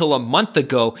world until a month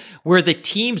ago where the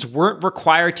teams weren't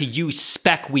required to use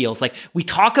spec wheels. Like, we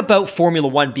talk about Formula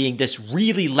One being this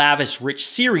really lavish, rich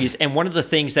series, and one of the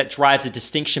things that drives a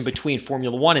distinction between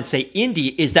Formula One and, say,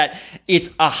 Indy is that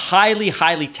it's a highly,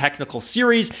 highly technical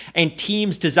series, and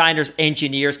teams, designers,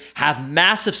 engineers have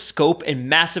massive scope and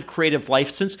massive creative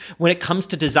license when it comes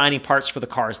to designing parts for the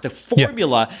cars. The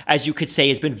formula, as you could say,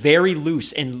 has been very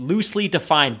loose and loosely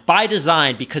defined by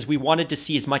design, because we wanted to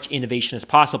see as much innovation as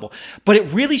possible. But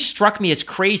it really struck me as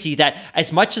crazy that,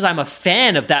 as much as I'm a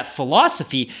fan of that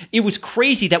philosophy, it was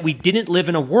crazy that we didn't live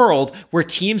in a world where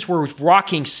teams were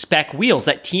rocking spec wheels,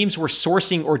 that teams were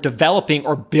sourcing or developing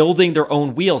or building their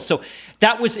own wheels. So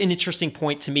that was an interesting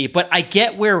point to me. But I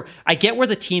get where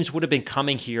the teams would have been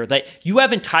coming here. That you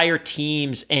have entire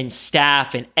teams and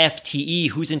staff and FTE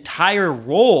whose entire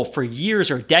role for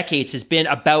years or decades has been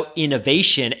about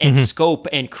innovation and scope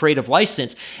and creative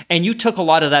license. And you took a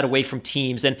lot of that away from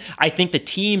teams. And I think the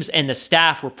teams and the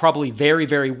staff were probably very,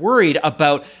 very worried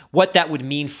about what that would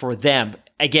mean for them.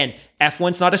 Again,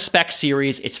 F1's not a spec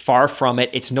series. It's far from it.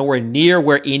 It's nowhere near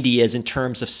where Indy is in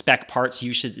terms of spec parts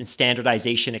usage and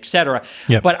standardization, etc.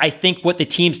 Yep. But I think what the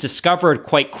teams discovered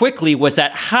quite quickly was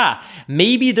that,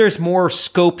 maybe there's more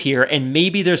scope here and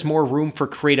maybe there's more room for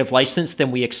creative license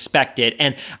than we expected.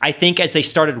 And I think as they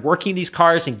started working these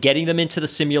cars and getting them into the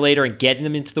simulator and getting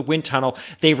them into the wind tunnel,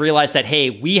 they realized that, hey,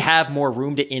 we have more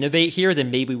room to innovate here than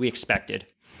maybe we expected.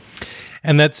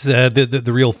 And that's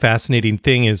the real fascinating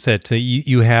thing is that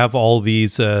you have all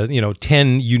these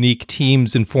 10 unique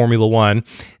teams in Formula One.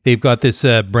 They've got this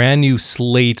brand new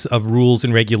slate of rules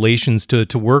and regulations to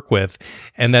work with,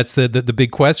 and that's the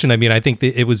big question. I mean, I think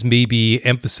that it was maybe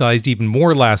emphasized even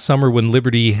more last summer when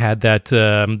Liberty had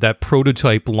that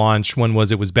prototype launch. When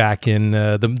was it? Was back in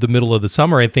the middle of the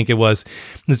summer, I think it was.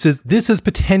 This is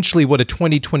potentially what a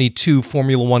 2022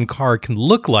 Formula One car can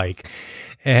look like.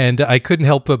 And I couldn't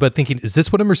help but thinking, is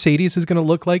this what a Mercedes is going to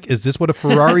look like? Is this what a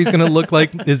Ferrari is going to look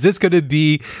like? Is this going to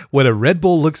be what a Red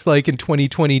Bull looks like in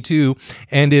 2022?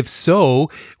 And if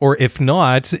so, or if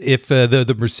not, if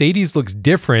the Mercedes looks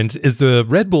different, is the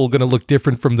Red Bull going to look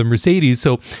different from the Mercedes?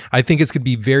 So I think it's going to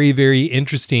be very, very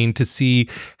interesting to see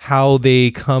how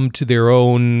they come to their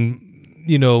own,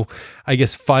 I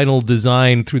guess, final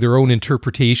design through their own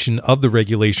interpretation of the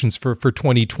regulations for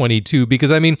 2022.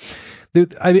 Because, I mean,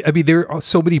 there are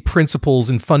so many principles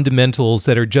and fundamentals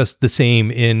that are just the same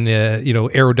in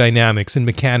aerodynamics and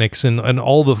mechanics and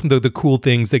all the cool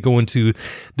things that go into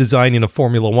designing a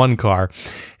Formula One car.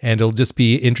 And it'll just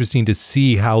be interesting to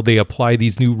see how they apply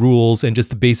these new rules and just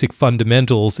the basic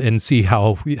fundamentals and see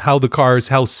how the cars,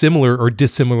 how similar or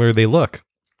dissimilar they look.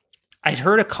 I'd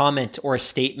heard a comment or a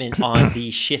statement on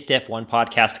the Shift F1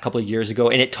 podcast a couple of years ago,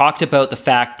 and it talked about the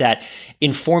fact that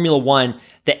in Formula One,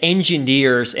 the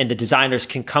engineers and the designers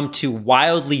can come to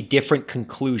wildly different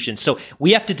conclusions. So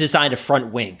we have to design a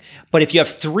front wing, but if you have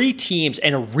three teams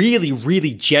and a really,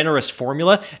 really generous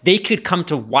formula, they could come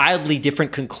to wildly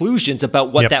different conclusions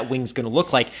about what that wing's going to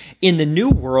look like. In the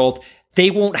new world, they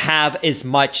won't have as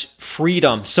much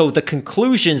freedom. So the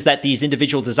conclusions that these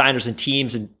individual designers and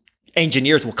teams and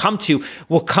engineers will come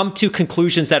to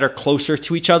conclusions that are closer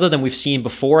to each other than we've seen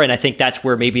before. And I think that's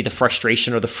where maybe the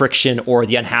frustration or the friction or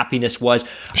the unhappiness was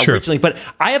originally. But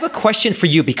I have a question for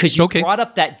you because you brought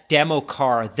up that demo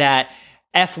car that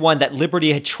F1 that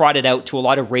Liberty had trotted out to a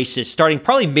lot of races starting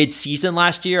probably mid-season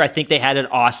last year. I think they had it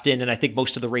at Austin and I think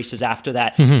most of the races after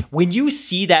that. When you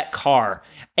see that car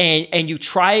and you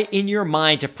try in your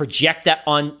mind to project that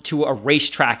onto a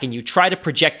racetrack and you try to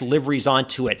project liveries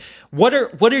onto it, what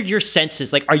are your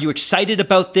senses? Like, are you excited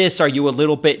about this? Are you a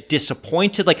little bit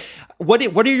disappointed? Like, what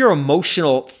are your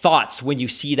emotional thoughts when you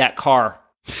see that car?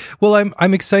 Well,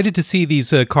 I'm excited to see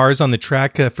these cars on the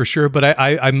track for sure, but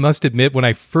I must admit, when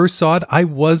I first saw it, I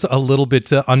was a little bit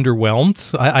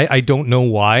underwhelmed. I don't know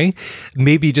why.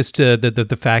 Maybe just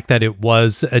the fact that it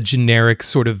was a generic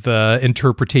sort of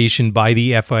interpretation by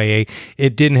the FIA.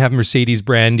 It didn't have Mercedes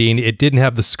branding. It didn't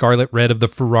have the scarlet red of the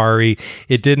Ferrari.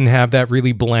 It didn't have that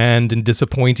really bland and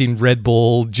disappointing Red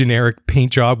Bull generic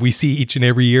paint job we see each and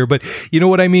every year. But you know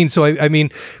what I mean? So I mean,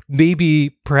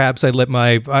 maybe perhaps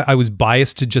I was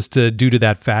biased to just due to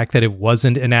that fact that it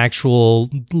wasn't an actual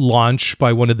launch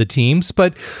by one of the teams.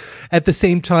 But at the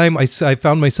same time, I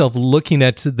found myself looking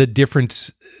at the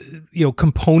different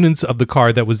components of the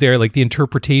car that was there, like the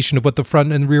interpretation of what the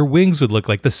front and rear wings would look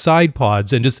like, the side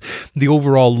pods, and just the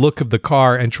overall look of the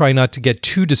car, and try not to get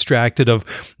too distracted of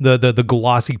the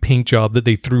glossy paint job that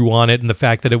they threw on it and the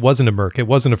fact that it wasn't a Merc, it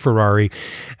wasn't a Ferrari,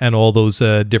 and all those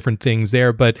different things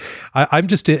there. But I'm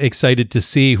just excited to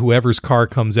see whoever's car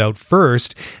comes out first.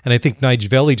 And I think Nigel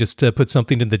Velli just put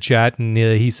something in the chat, and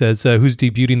he says, who's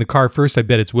debuting the car first? I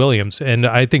bet it's Williams. And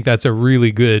I think that's a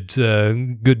really good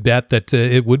bet that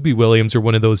it would be Williams or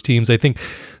one of those teams. I think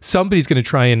somebody's going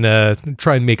to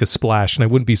try and make a splash, and I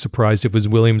wouldn't be surprised if it was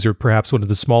Williams or perhaps one of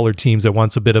the smaller teams that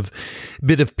wants a bit of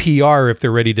PR if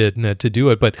they're ready to do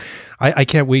it. But I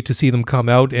can't wait to see them come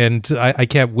out, and I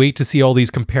can't wait to see all these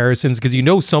comparisons,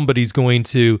 because somebody's going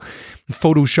to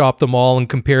Photoshop them all and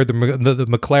compare the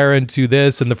McLaren to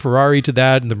this and the Ferrari to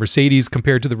that and the Mercedes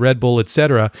compared to the Red Bull,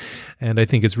 etc. And I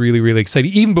think it's really, really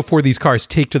exciting, even before these cars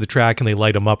take to the track and they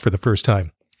light them up for the first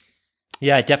time.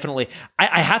 Yeah, definitely.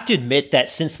 I have to admit that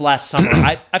since last summer,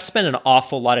 I've spent an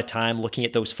awful lot of time looking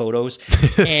at those photos.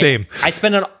 Same. I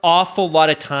spent an awful lot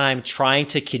of time trying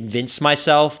to convince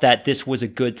myself that this was a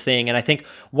good thing. And I think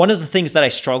one of the things that I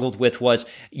struggled with was,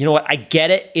 you know what, I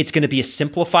get it. It's going to be a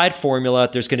simplified formula.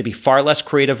 There's going to be far less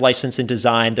creative license and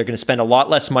design. They're going to spend a lot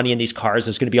less money in these cars.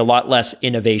 There's going to be a lot less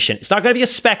innovation. It's not going to be a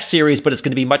spec series, but it's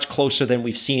going to be much closer than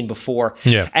we've seen before.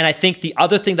 Yeah. And I think the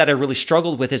other thing that I really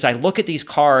struggled with is I look at these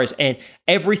cars and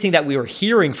everything that we were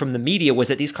hearing from the media was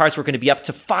that these cars were going to be up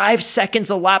to 5 seconds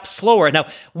a lap slower. Now,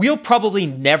 we'll probably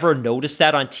never notice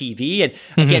that on TV. And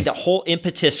again, the whole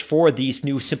impetus for these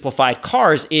new simplified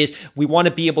cars is we want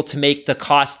to be able to make the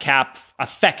cost cap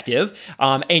effective.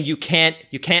 And you can't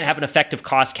have an effective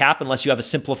cost cap unless you have a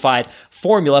simplified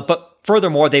formula. But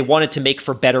furthermore, they wanted to make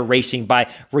for better racing by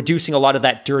reducing a lot of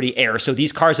that dirty air. So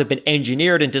these cars have been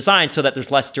engineered and designed so that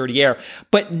there's less dirty air.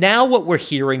 But now what we're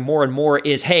hearing more and more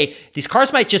is, hey, these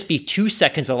cars might just be 2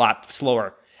 seconds a lap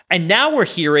slower. And now we're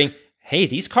hearing, hey,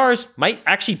 these cars might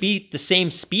actually be the same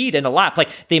speed in a lap. Like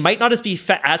they might not be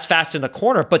as fast in a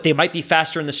corner, but they might be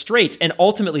faster in the straights. And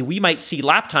ultimately, we might see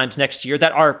lap times next year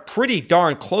that are pretty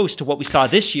darn close to what we saw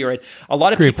this year. And a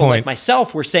lot of people like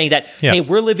myself were saying that, hey,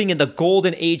 we're living in the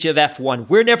golden age of F1.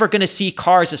 We're never going to see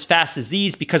cars as fast as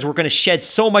these because we're going to shed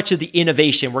so much of the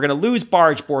innovation. We're going to lose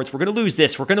barge boards. We're going to lose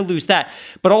this. We're going to lose that.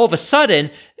 But all of a sudden,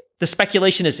 the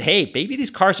speculation is, hey, maybe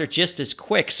these cars are just as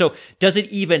quick. So does it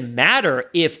even matter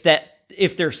if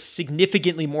they're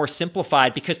significantly more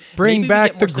simplified? Because bring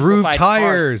back the groove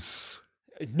tires.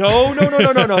 No.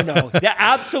 They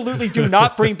absolutely do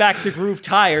not bring back the groove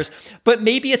tires. But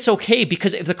maybe it's okay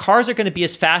because if the cars are going to be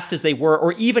as fast as they were,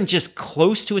 or even just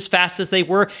close to as fast as they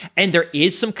were, and there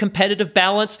is some competitive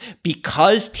balance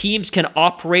because teams can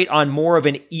operate on more of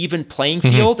an even playing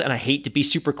field, and I hate to be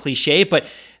super cliche, but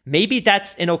maybe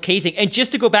that's an okay thing. And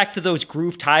just to go back to those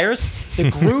groove tires, the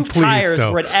groove tires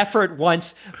were an effort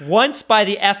once by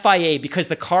the FIA because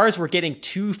the cars were getting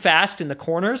too fast in the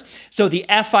corners. So the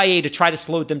FIA, to try to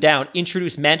slow them down,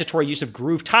 introduced mandatory use of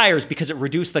groove tires because it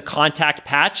reduced the contact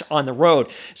patch on the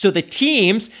road. So the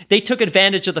teams, they took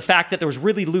advantage of the fact that there was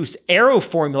really loose aero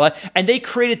formula, and they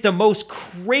created the most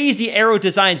crazy aero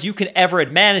designs you can ever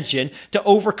imagine to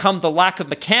overcome the lack of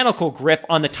mechanical grip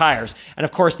on the tires. And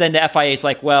of course, then the FIA is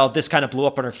like, well, this kind of blew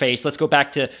up in our face. Let's go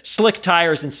back to slick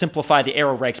tires and simplify the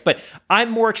aero regs. But I'm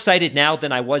more excited now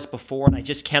than I was before, and I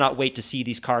just cannot wait to see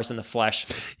these cars in the flesh.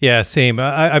 Yeah, same.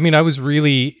 I mean, I was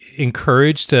really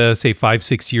encouraged, say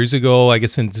 5-6 years ago, I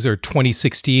guess in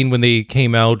 2016 when they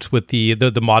came out with the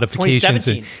modifications.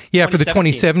 2017. For the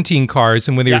 2017 cars.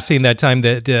 And when they were saying that time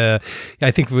that, I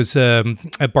think it was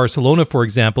at Barcelona, for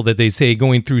example, that they say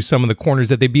going through some of the corners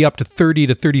that they'd be up to 30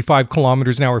 to 35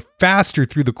 kilometers an hour faster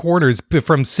through the corners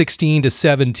from 16 to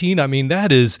 17. I mean,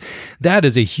 that is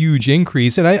a huge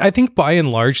increase. And I think by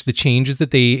and large, the changes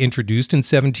that they introduced in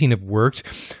 17 have worked.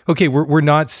 Okay, we're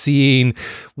not seeing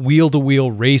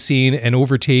wheel-to-wheel racing and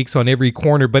overtakes on every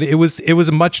corner, but it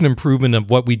was much an improvement of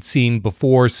what we'd seen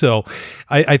before. So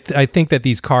I think that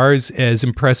these cars, as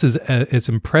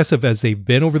impressive as they've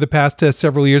been over the past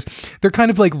several years, they're kind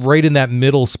of like right in that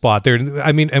middle spot there.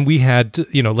 I mean, and we had,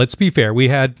 let's be fair, we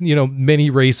had,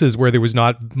 many races where there was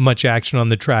not much action on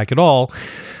the track at all.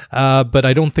 But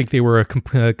I don't think they were a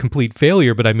complete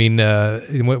failure. But I mean,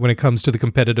 when it comes to the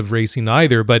competitive racing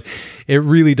either, but it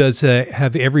really does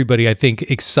have everybody, I think,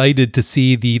 excited to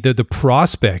see the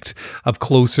prospect of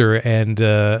closer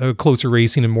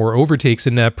racing and more overtakes.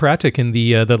 And Pratik in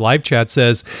the live chat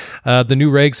says, the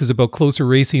new regs is about closer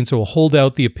racing, so we'll hold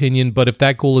out the opinion. But if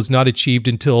that goal is not achieved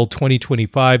until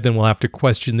 2025, then we'll have to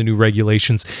question the new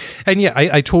regulations. And yeah,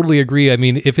 I totally agree. I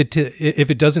mean, if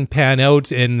it doesn't pan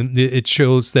out and it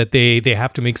shows that they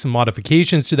have to make some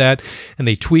modifications to that and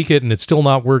they tweak it and it's still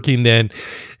not working, then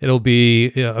it'll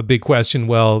be a big question.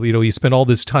 Well, you spent all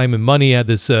this time and money at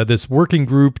this working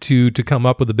group to come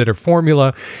up with a better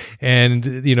formula, and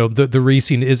the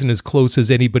racing isn't as close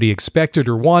as anybody expected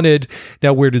or wanted.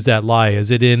 Now, where does that lie? Is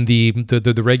it in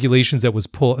the regulations that was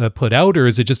put out, or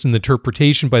is it just an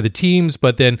interpretation by the teams?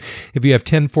 But then, if you have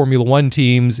 10 Formula One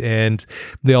teams and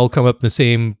they all come up in the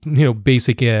same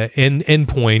basic end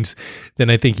point, then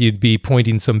I think you'd be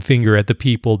pointing some finger at the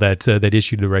people that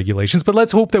issued the regulations. But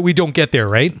let's hope that we don't get there,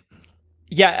 right?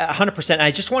 Yeah, 100%. I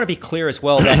just want to be clear as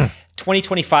well that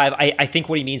 2025, I think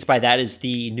what he means by that is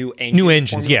the new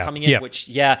engines coming in, which,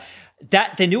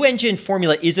 that the new engine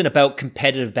formula isn't about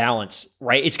competitive balance,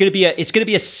 right? It's going to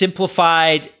be a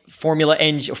simplified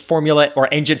engine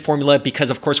formula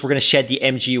because, of course, we're going to shed the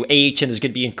MGU-H and there's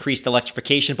going to be increased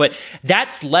electrification, but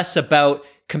that's less about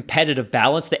competitive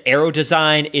balance. The aero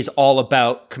design is all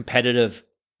about competitive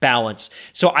balance.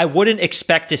 So I wouldn't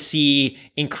expect to see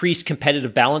increased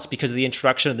competitive balance because of the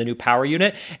introduction of the new power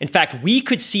unit. In fact, we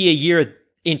could see a year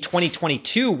in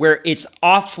 2022 where it's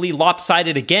awfully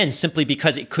lopsided again, simply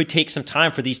because it could take some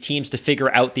time for these teams to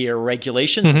figure out the aero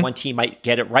regulations. One team might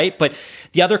get it right. But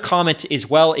the other comment as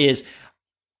well is,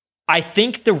 I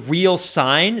think the real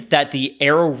sign that the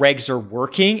aero regs are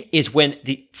working is when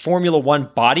the Formula One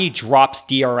body drops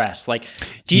DRS. Like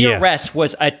DRS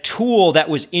was a tool that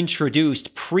was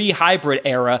introduced pre-hybrid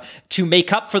era to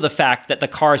make up for the fact that the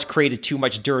cars created too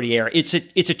much dirty air. It's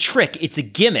a trick. It's a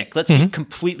gimmick. Let's be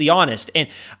completely honest. And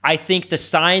I think the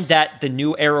sign that the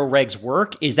new aero regs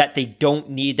work is that they don't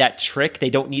need that trick. They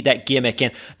don't need that gimmick.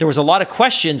 And there was a lot of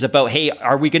questions about, hey,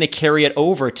 are we going to carry it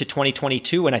over to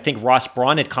 2022? And I think Ross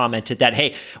Brawn had commented that,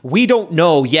 hey, we don't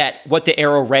know yet what the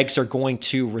aero regs are going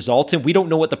to result in. We don't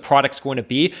know what the product's going to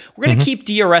be. We're going to keep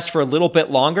DRS for a little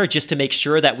bit longer just to make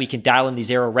sure that we can dial in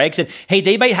these aero regs. And hey,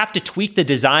 they might have to tweak the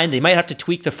design. They might have to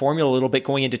tweak the formula a little bit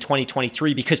going into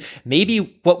 2023, because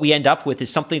maybe what we end up with is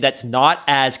something that's not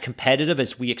as competitive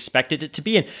as we expected it to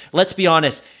be. And let's be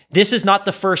honest, this is not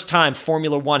the first time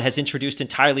Formula One has introduced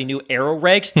entirely new aero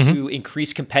regs to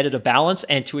increase competitive balance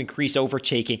and to increase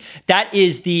overtaking. That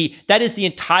is the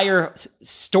entire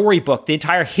storybook, the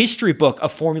entire history book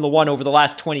of Formula One over the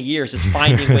last 20 years, is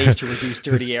finding ways to reduce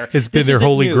dirty air. It's been their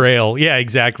holy grail. Yeah,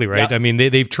 exactly right. Yep. I mean,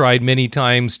 they've tried many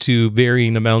times to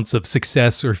varying amounts of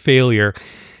success or failure.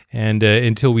 And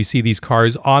until we see these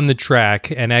cars on the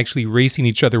track and actually racing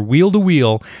each other wheel to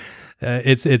wheel,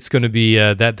 it's going to be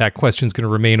that question's going to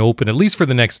remain open, at least for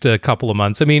the next couple of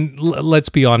months. I mean, let's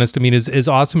be honest. I mean, as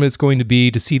awesome as it's going to be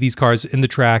to see these cars on the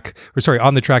track at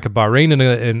Bahrain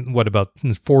in what, about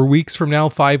 4 weeks from now,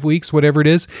 5 weeks, whatever it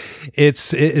is,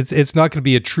 it's not going to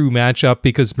be a true matchup,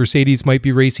 because Mercedes might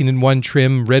be racing in one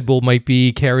trim, Red Bull might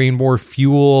be carrying more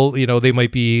fuel. You know, they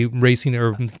might be racing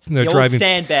or driving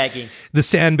the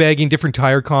sandbagging, different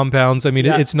tire compounds. I mean,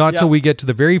 it's not till we get to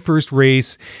the very first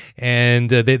race and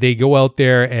they go out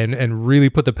there and really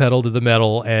put the pedal to the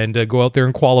metal and go out there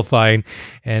in qualifying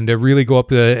and really go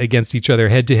up against each other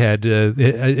head to head.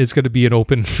 It's going to be an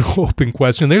open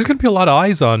question. There's going to be a lot of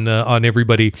eyes on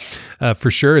everybody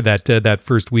for sure that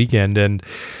first weekend. And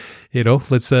you know,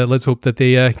 let's hope that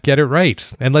they get it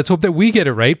right, and let's hope that we get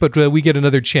it right. But we get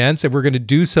another chance, and we're going to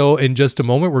do so in just a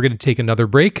moment. We're going to take another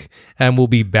break, and we'll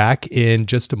be back in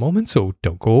just a moment. So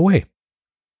don't go away.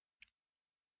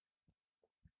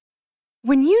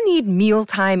 When you need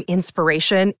mealtime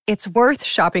inspiration, it's worth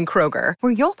shopping Kroger,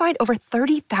 where you'll find over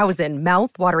 30,000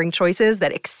 mouth-watering choices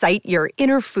that excite your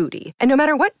inner foodie. And no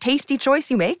matter what tasty choice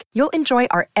you make, you'll enjoy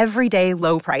our everyday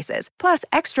low prices, plus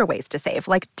extra ways to save,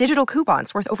 like digital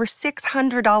coupons worth over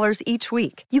 $600 each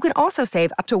week. You can also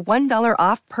save up to $1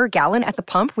 off per gallon at the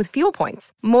pump with fuel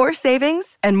points. More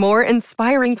savings and more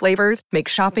inspiring flavors make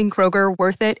shopping Kroger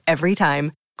worth it every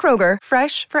time. Kroger,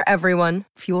 fresh for everyone.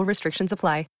 Fuel restrictions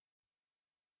apply.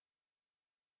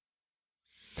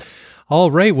 All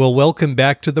right. Well, welcome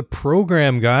back to the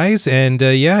program, guys. And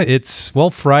it's,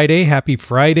 Friday. Happy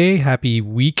Friday. Happy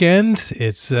weekend.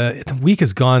 It's the week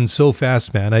has gone so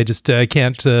fast, man. I just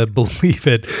can't believe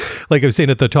it. Like I was saying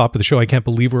at the top of the show, I can't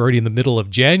believe we're already in the middle of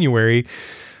January.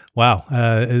 Wow.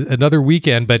 Another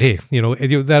weekend. But hey, you know,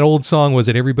 that old song, was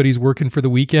it Everybody's Working for the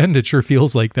Weekend? It sure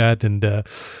feels like that. And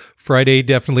Friday,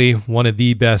 definitely one of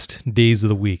the best days of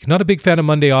the week. Not a big fan of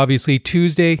Monday, obviously.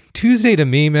 Tuesday to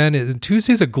me, man,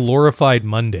 Tuesday's a glorified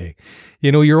Monday.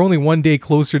 You know, you're only one day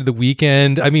closer to the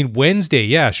weekend. I mean, Wednesday,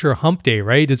 yeah, sure, hump day,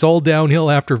 right? It's all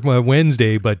downhill after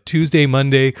Wednesday, but Tuesday,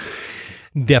 Monday,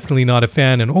 definitely not a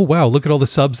fan. And oh wow, look at all the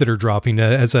subs that are dropping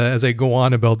as I go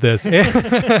on about this.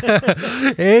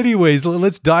 Anyways,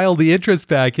 let's dial the interest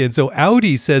back in. So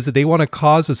Audi says that they want to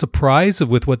cause a surprise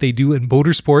with what they do in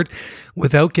motorsport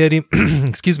without getting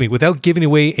without giving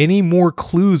away any more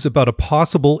clues about a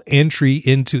possible entry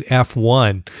into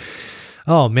F1.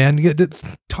 Oh man,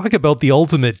 talk about the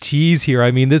ultimate tease here.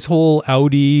 I mean, this whole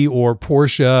Audi or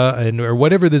Porsche or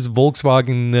whatever this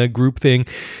Volkswagen group thing,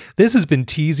 this has been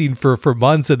teasing for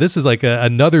months. And this is like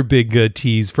another big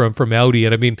tease from Audi.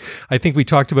 And I mean, I think we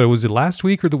talked about it, was it last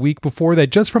week or the week before, that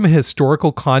just from a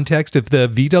historical context, if the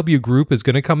VW group is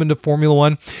going to come into Formula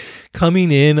One,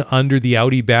 coming in under the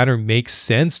Audi banner makes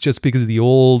sense just because of the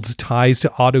old ties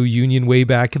to Auto Union way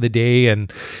back in the day.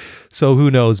 And so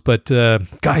who knows? But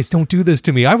guys, don't do this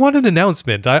to me. I want an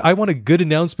announcement. I want a good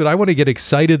announcement. I want to get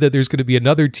excited that there's going to be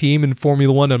another team in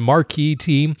Formula One, a marquee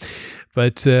team.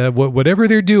 But whatever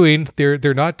they're doing,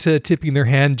 they're not tipping their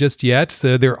hand just yet.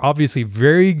 So they're obviously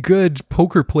very good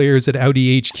poker players at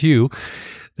Audi HQ.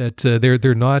 that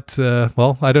they're not.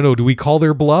 Well, I don't know. Do we call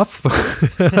their bluff?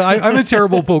 I'm a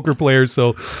terrible poker player,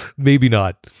 so maybe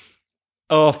not.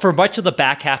 Oh, for much of the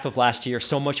back half of last year,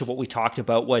 so much of what we talked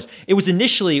about was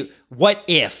initially, what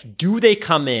if? Do they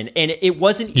come in? And it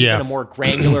wasn't even a more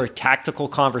granular tactical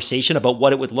conversation about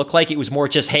what it would look like. It was more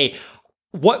just, hey,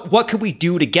 what could we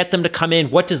do to get them to come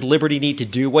in? What does Liberty need to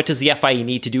do? What does the FIA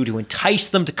need to do to entice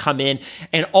them to come in?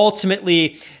 And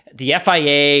ultimately, the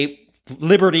FIA,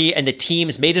 Liberty, and the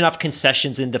teams made enough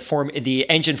concessions in the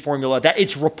engine formula that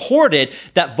it's reported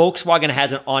that Volkswagen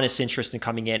has an honest interest in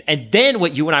coming in. And then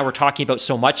what you and I were talking about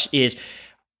so much is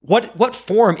what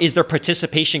form is their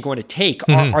participation going to take?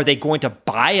 Are they going to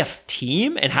buy a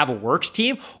team and have a works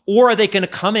team, or are they going to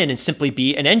come in and simply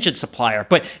be an engine supplier?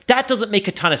 But that doesn't make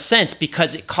a ton of sense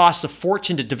because it costs a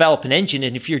fortune to develop an engine.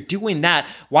 And if you're doing that,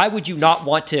 why would you not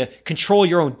want to control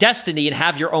your own destiny and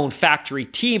have your own factory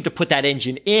team to put that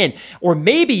engine in? Or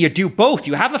maybe you do both.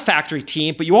 You have a factory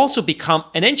team, but you also become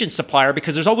an engine supplier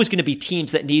because there's always going to be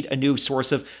teams that need a new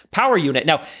source of power unit.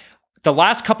 Now, the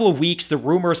last couple of weeks, the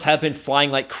rumors have been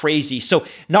flying like crazy. So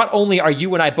not only are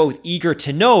you and I both eager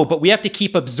to know, but we have to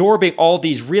keep absorbing all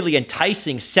these really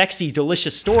enticing, sexy,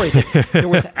 delicious stories. There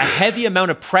was a heavy amount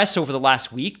of press over the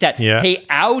last week that, hey,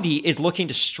 Audi is looking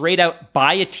to straight out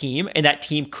buy a team, and that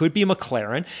team could be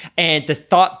McLaren. And the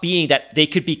thought being that they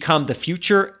could become the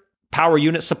future power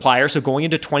unit supplier. So going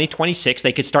into 2026,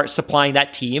 they could start supplying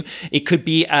that team. It could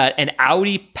be an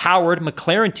Audi-powered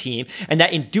McLaren team, and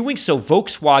that in doing so,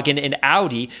 Volkswagen and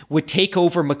Audi would take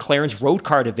over McLaren's road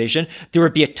car division. There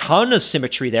would be a ton of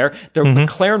symmetry there. The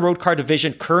McLaren road car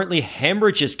division currently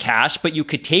hemorrhages cash, but you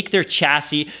could take their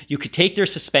chassis, you could take their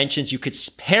suspensions, you could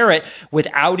pair it with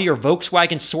Audi or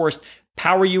Volkswagen-sourced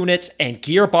power units and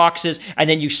gearboxes, and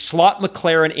then you slot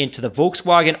McLaren into the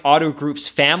Volkswagen Auto Group's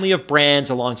family of brands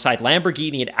alongside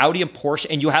Lamborghini and Audi and Porsche,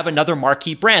 and you have another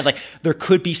marquee brand. Like, there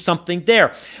could be something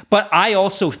there. But I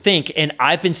also think, and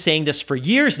I've been saying this for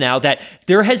years now, that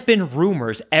there has been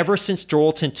rumors ever since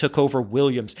Dorilton took over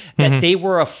Williams that they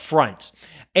were a front.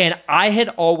 And I had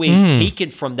always taken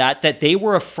from that they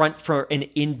were a front for an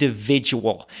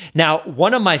individual. Now,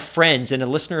 one of my friends and a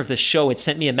listener of the show had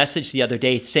sent me a message the other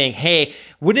day saying, hey,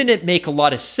 wouldn't it make a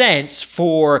lot of sense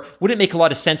for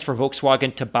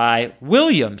Volkswagen to buy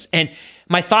Williams? And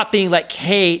my thought being like,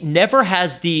 hey, never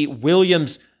has the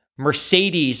Williams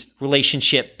Mercedes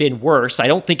relationship been worse. I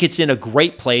don't think it's in a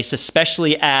great place,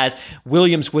 especially as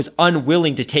Williams was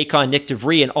unwilling to take on Nick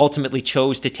DeVries and ultimately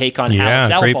chose to take on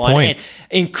Alex Albon. And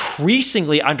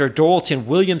increasingly under Dorilton,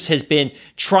 Williams has been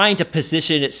trying to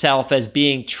position itself as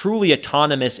being truly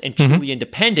autonomous and truly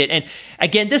independent. And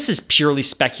again, this is purely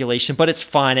speculation, but it's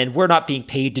fun, and we're not being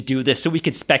paid to do this, so we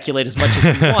can speculate as much as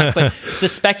we want. But the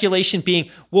speculation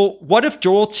being, well, what if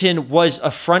Dorilton was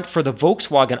a front for the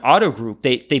Volkswagen Auto Group?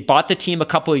 They bought the team a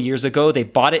couple of years ago. They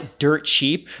bought it dirt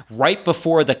cheap, right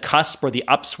before the cusp or the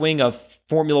upswing of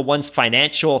Formula One's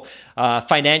financial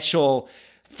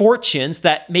fortunes,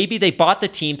 that maybe they bought the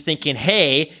team thinking,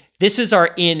 hey, this is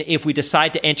our in if we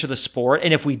decide to enter the sport,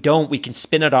 and if we don't, we can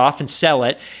spin it off and sell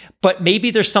it. But maybe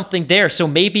there's something there. So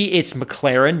maybe it's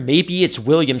McLaren, maybe it's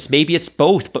Williams, maybe it's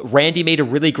both. But Randy made a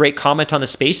really great comment on the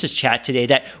Spaces chat today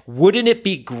that wouldn't it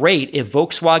be great if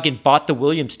Volkswagen bought the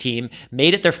Williams team,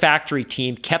 made it their factory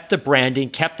team, kept the branding,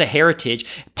 kept the heritage,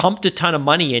 pumped a ton of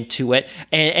money into it,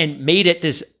 and made it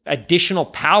this additional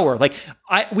power. Like,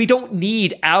 we don't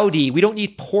need Audi, we don't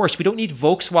need Porsche, we don't need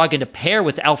Volkswagen to pair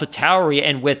with AlphaTauri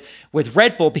and with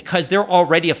Red Bull because they're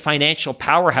already a financial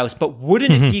powerhouse. But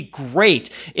wouldn't it be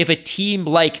great if a team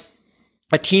like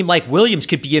Williams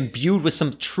could be imbued with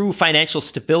some true financial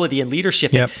stability and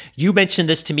leadership? Yep. You mentioned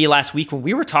this to me last week when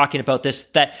we were talking about this,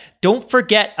 that don't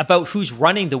forget about who's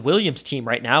running the Williams team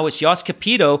right now. It's Jos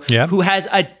Capito, who has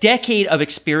a decade of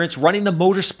experience running the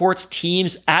motorsports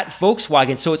teams at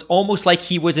Volkswagen. So it's almost like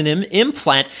he was an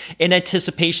implant in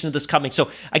anticipation of this coming. So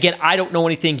again, I don't know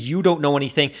anything. You don't know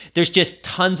anything. There's just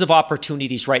tons of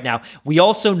opportunities right now. We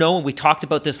also know, and we talked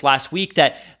about this last week,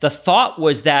 that the thought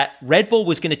was that Red Bull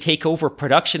was going to take over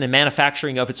production and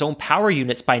manufacturing of its own power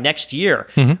units by next year.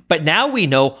 But now we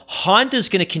know Honda's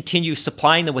going to continue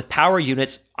supplying them with power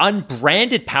units,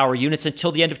 unbranded power units,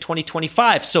 until the end of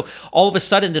 2025. So all of a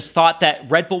sudden, this thought that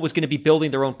Red Bull was going to be building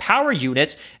their own power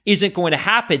units isn't going to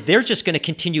happen. They're just going to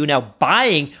continue now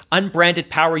buying unbranded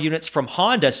power units from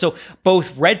Honda. So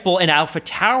both Red Bull and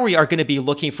AlphaTauri are going to be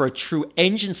looking for a true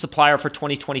engine supplier for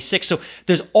 2026. So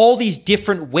there's all these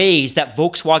different ways that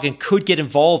Volkswagen could get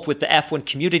involved with the F1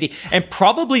 community, and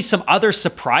probably some other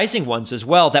surprising ones as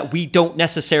well that we don't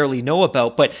necessarily know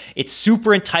about, but it's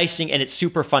super enticing and it's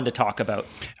super fun to talk about.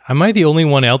 Am I the only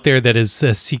one out there that is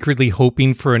secretly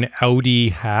hoping for an Audi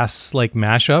Haas like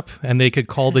mashup, and they could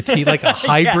call the team like a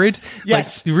hybrid?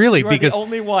 Yes. Like, really, you are because the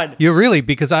only one. Yeah, really,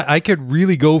 because I could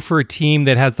really go for a team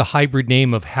that has the hybrid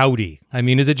name of Howdy. I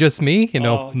mean, is it just me? You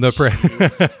know, I can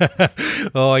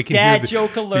Dad hear the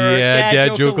joke alert. Yeah,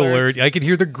 dad joke alert. I can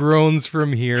hear the groans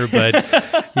from here, but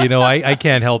I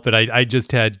can't help it. I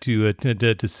just had to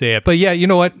say it. But yeah, you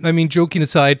know what? I mean, joking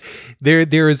aside,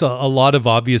 there is a lot of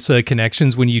obvious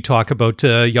connections when you talk about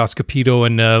Jos Capito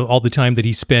and all the time that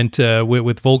he spent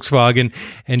with Volkswagen,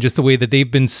 and just the way that they've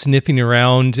been sniffing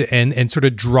around and sort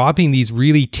of dropping these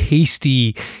really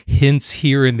tasty hints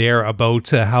here and there about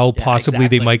how possibly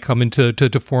they might come into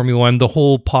to Formula One. The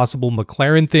whole possible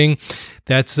McLaren thing,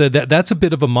 that's a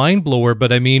bit of a mind blower.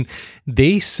 But I mean,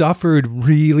 they suffered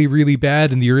really, really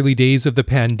bad in the early days of the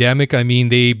pandemic. I mean,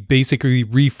 they basically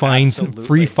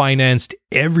refinanced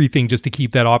everything just to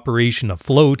keep that operation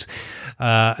afloat.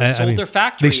 They sold their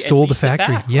factory. They sold the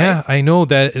factory. Yeah, right? I know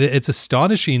that it's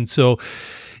astonishing. So,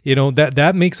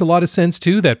 that makes a lot of sense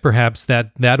too, that perhaps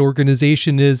that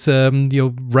organization is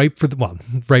ripe for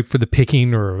the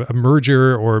picking, or a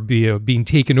merger, or being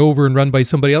taken over and run by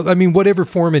somebody else. I mean, whatever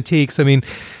form it takes. I mean,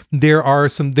 there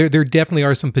definitely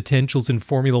are some potentials in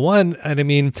Formula One, and I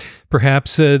mean,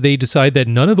 perhaps they decide that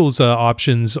none of those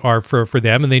options are for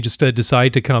them, and they just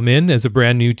decide to come in as a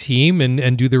brand new team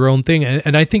and do their own thing.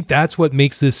 And I think that's what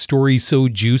makes this story so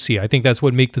juicy. I think that's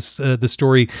what makes the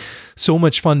story so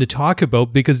much fun to talk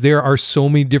about, because there are so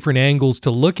many different angles to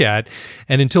look at.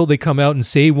 And until they come out and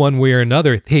say one way or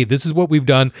another, hey, this is what we've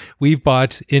done, we've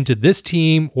bought into this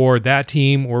team or that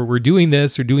team, or we're doing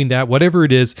this or doing that, whatever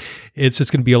it is, it's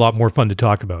just going to be a lot more fun to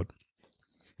talk about.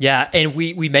 Yeah, and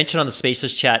we mentioned on the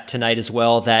Spaces chat tonight as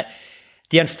well that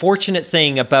the unfortunate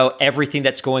thing about everything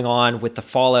that's going on with the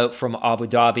fallout from Abu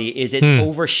Dhabi is it's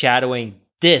overshadowing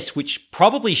this, which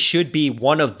probably should be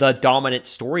one of the dominant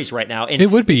stories right now. And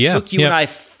it would be, yeah. It took you and I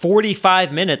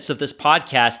 45 minutes of this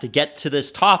podcast to get to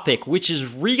this topic, which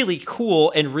is really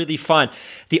cool and really fun.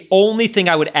 The only thing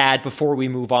I would add before we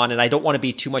move on, and I don't want to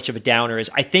be too much of a downer, is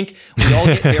I think we all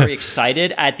get very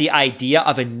excited at the idea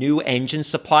of a new engine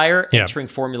supplier entering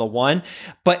Formula One.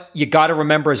 But you got to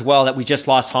remember as well that we just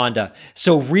lost Honda.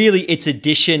 So really it's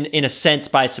addition in a sense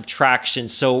by subtraction.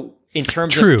 So in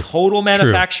terms of total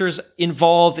manufacturers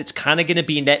involved, it's kind of going to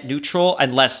be net neutral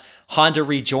unless Honda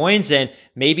rejoins, and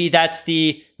maybe that's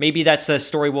a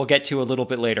story we'll get to a little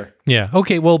bit later. Yeah.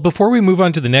 Okay. Well, before we move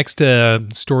on to the next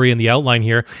story in the outline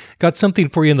here, got something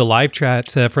for you in the live chat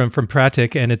from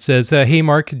Pratik, and it says, "Hey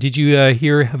Mark, did you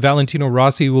hear Valentino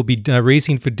Rossi will be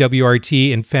racing for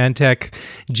WRT and Fantech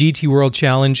GT World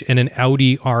Challenge and an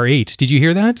Audi R8? Did you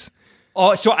hear that?"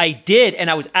 Oh, so I did, and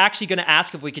I was actually going to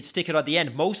ask if we could stick it on the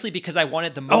end, mostly because I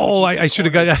wanted the I should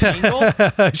have got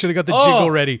I should have got the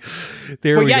jingle ready.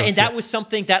 And that was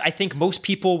something that I think most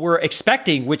people were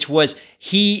expecting, which was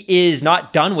he is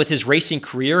not done with his racing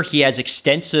career. He has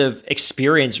extensive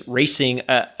experience racing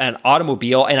an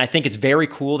automobile, and I think it's very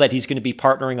cool that he's going to be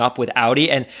partnering up with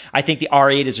Audi, and I think the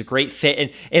R8 is a great fit. And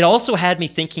it also had me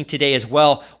thinking today as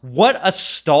well, what a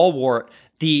stalwart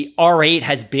the R8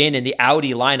 has been in the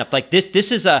Audi lineup. Like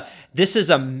this is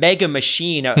a mega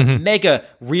machine, a mega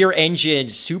rear engine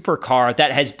supercar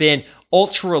that has been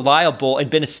ultra reliable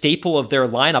and been a staple of their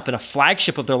lineup and a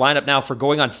flagship of their lineup now for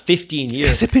going on 15 years.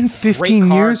 Has it been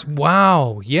 15 years?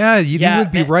 Wow. Yeah, you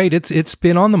would be right. It's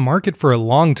been on the market for a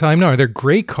long time now. They're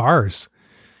great cars.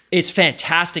 It's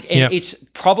fantastic. And it's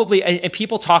probably, and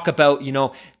people talk about,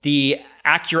 the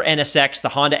Acura NSX, the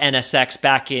Honda NSX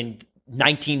back in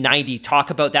 1990, talk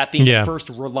about that being the first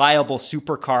reliable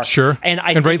supercar. Sure.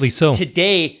 And rightly so.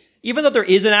 Today, even though there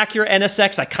is an Acura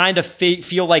NSX, I kind of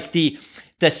feel like the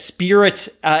spirit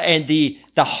and the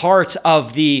heart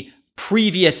of the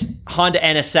previous Honda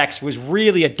NSX was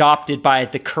really adopted by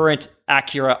the current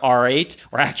Acura R8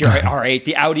 or Acura R8,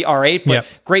 the Audi R8. But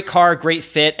great car, great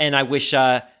fit, and I wish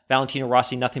Valentino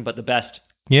Rossi nothing but the best.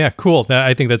 Yeah, cool.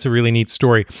 I think that's a really neat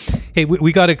story. Hey,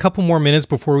 we got a couple more minutes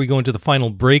before we go into the final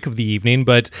break of the evening,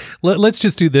 but let's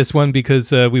just do this one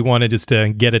because we want to just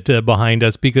get it behind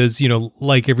us because,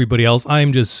 like everybody else,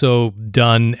 I'm just so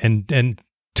done and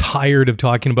tired of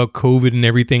talking about COVID and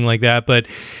everything like that. But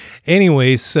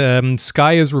Anyways,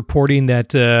 Sky is reporting that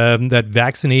that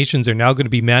vaccinations are now going to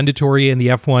be mandatory in the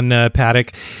F1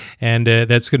 paddock, and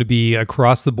that's going to be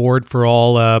across the board for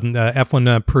all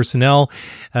F1 personnel.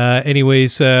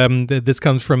 This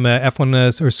comes from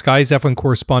F1 or Sky's F1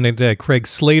 correspondent Craig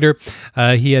Slater.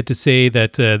 He had to say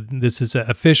that this is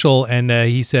official, and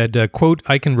he said, quote,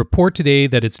 "I can report today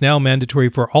that it's now mandatory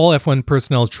for all F1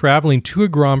 personnel traveling to a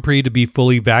Grand Prix to be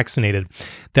fully vaccinated.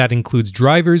 That includes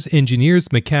drivers,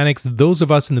 engineers, mechanics, those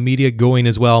of us in the media going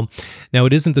as well. Now,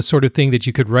 it isn't the sort of thing that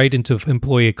you could write into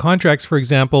employee contracts, for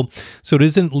example, so it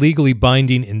isn't legally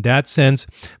binding in that sense,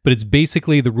 but it's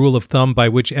basically the rule of thumb by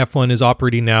which F1 is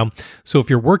operating now. So if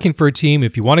you're working for a team,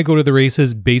 if you want to go to the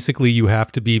races, basically you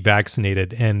have to be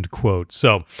vaccinated," end quote.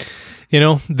 So,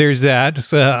 there's that.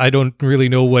 So I don't really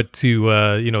know what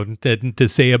to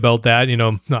say about that.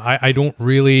 I don't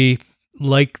really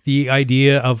like the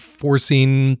idea of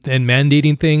forcing and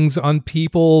mandating things on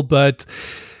people, but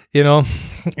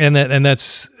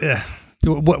that's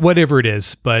whatever it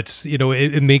is. But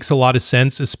it makes a lot of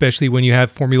sense, especially when you have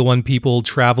Formula One people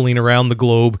traveling around the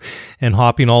globe and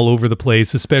hopping all over the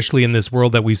place, especially in this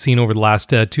world that we've seen over the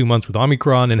last 2 months with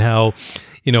Omicron and how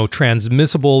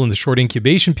transmissible and the short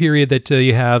incubation period that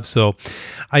you have. So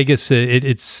I guess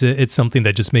it's something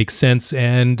that just makes sense.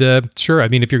 And sure, I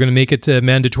mean, if you're going to make it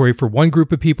mandatory for one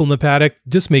group of people in the paddock,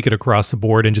 just make it across the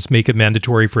board and just make it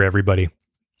mandatory for everybody.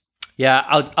 Yeah,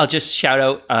 I'll just shout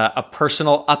out a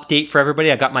personal update for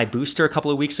everybody. I got my booster a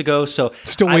couple of weeks ago, so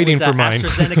still waiting for mine.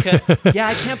 AstraZeneca. Yeah,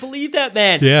 I can't believe that,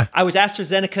 man. Yeah, I was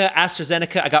AstraZeneca.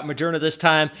 I got Moderna this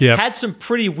time. Yep. Had some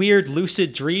pretty weird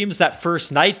lucid dreams that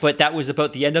first night, but that was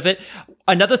about the end of it.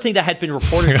 Another thing that had been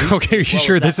reported. Okay, are you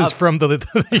sure this is from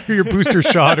your booster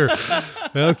shot? Or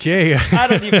okay, I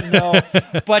don't even know.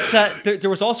 But there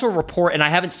was also a report, and I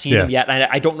haven't seen them yet. And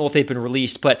I don't know if they've been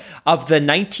released, but of the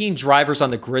 19 drivers on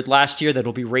the grid last year that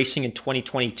will be racing in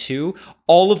 2022,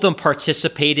 all of them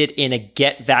participated in a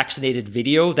Get Vaccinated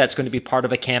video that's going to be part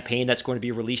of a campaign that's going to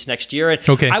be released next year. And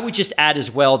okay. I would just add as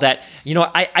well that,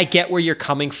 I get where you're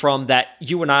coming from, that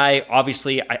you and I,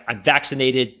 obviously, I'm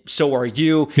vaccinated, so are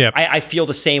you. Yep. I feel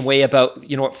the same way about,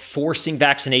 forcing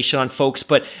vaccination on folks.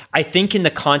 But I think in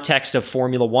the context of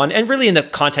Formula One, and really in the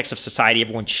context of society,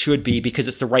 everyone should be, because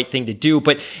it's the right thing to do.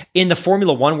 But in the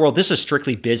Formula One world, this is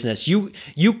strictly business.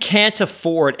 You can't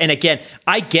afford, and again,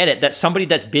 I get it that somebody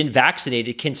that's been vaccinated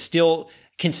can still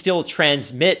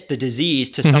transmit the disease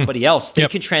to somebody else. They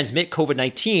can transmit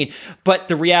COVID-19, but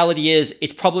the reality is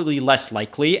it's probably less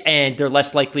likely, and they're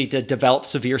less likely to develop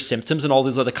severe symptoms and all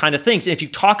those other kind of things. And if you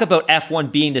talk about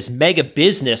F1 being this mega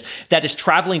business that is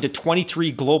traveling to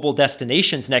 23 global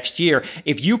destinations next year,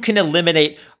 if you can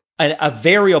eliminate a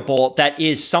variable that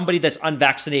is somebody that's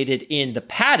unvaccinated in the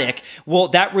paddock, well,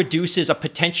 that reduces a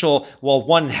potential,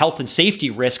 one, health and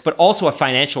safety risk, but also a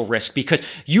financial risk, because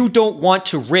you don't want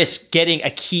to risk getting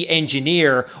a key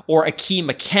engineer or a key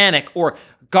mechanic or,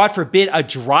 God forbid, a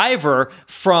driver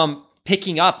from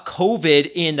picking up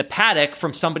COVID in the paddock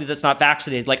from somebody that's not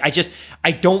vaccinated.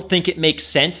 I don't think it makes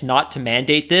sense not to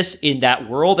mandate this in that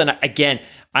world. And again,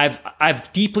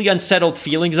 I've deeply unsettled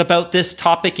feelings about this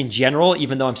topic in general,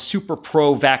 even though I'm super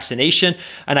pro vaccination,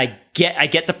 and I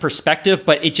get the perspective,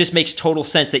 but it just makes total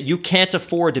sense that you can't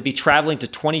afford to be traveling to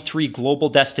 23 global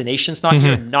destinations here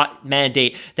and not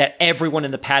mandate that everyone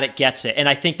in the paddock gets it. And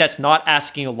I think that's not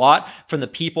asking a lot from the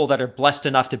people that are blessed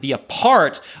enough to be a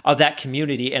part of that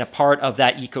community and a part of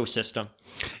that ecosystem.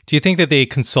 Do you think that they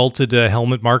consulted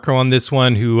Helmut Marko on this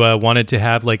one, who wanted to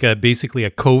have basically a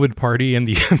COVID party in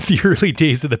the early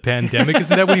days of the pandemic?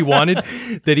 Isn't that what he wanted?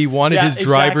 That he wanted his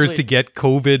drivers to get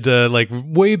COVID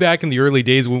way back in the early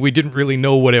days when we didn't really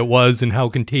know what it was and how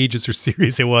contagious or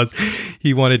serious it was.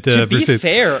 He wanted to be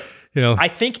fair, I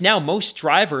think now most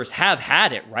drivers have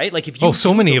had it, right? If you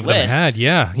so many of them had,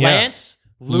 Lance,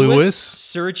 Lewis,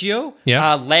 Sergio,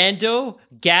 Lando,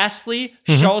 Gasly,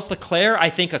 Charles Leclerc, I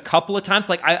think a couple of times.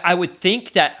 I would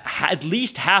think that at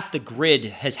least half the grid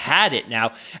has had it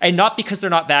now. And not because they're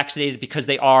not vaccinated, because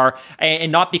they are,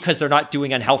 and not because they're not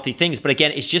doing unhealthy things. But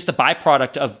again, it's just the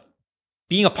byproduct of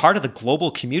being a part of the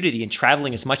global community and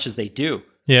traveling as much as they do.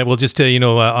 Yeah, well, just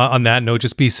on that note,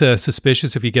 just be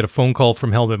suspicious if you get a phone call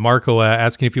from Helmut Marko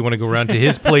asking if you want to go around to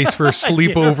his place for a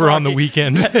sleepover on the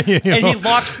weekend. And he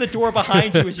locks the door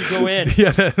behind you as you go in.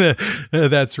 Yeah,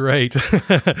 that's right.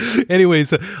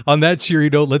 Anyways, on that cheery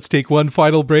note, let's take one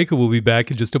final break, and we'll be back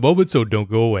in just a moment, so don't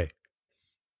go away.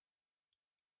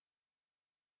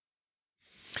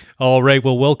 All right.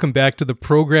 Well, welcome back to the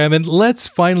program. And let's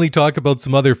finally talk about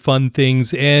some other fun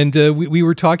things. And we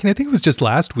were talking, I think it was just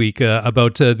last week,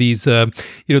 about these, that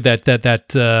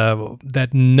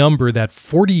number, that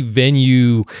 40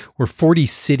 venue or 40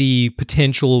 city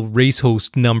potential race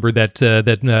host number that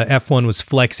F1 was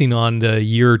flexing on a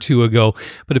year or two ago.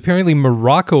 But apparently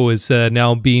Morocco is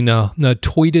now being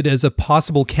touted as a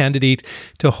possible candidate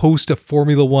to host a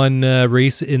Formula One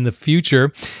race in the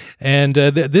future. And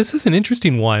this is an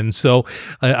interesting one. So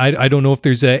I don't know if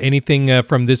there's anything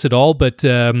from this at all, but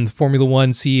Formula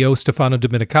One CEO Stefano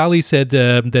Domenicali said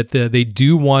that they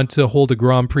do want to hold a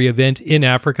Grand Prix event in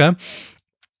Africa.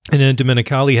 And then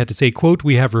Domenicali had to say, quote,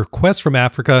 "We have requests from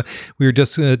Africa. We were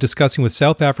just discussing with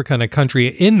South Africa and a country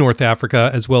in North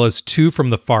Africa, as well as two from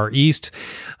the Far East."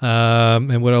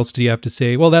 And what else did he have to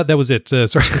say? Well, that was it.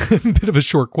 Sorry, a bit of a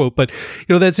short quote, but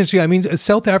that's interesting. I mean,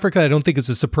 South Africa, I don't think is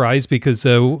a surprise because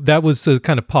that was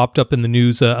kind of popped up in the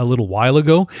news a little while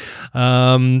ago.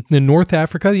 In North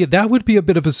Africa, that would be a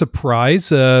bit of a surprise.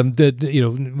 That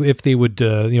if they would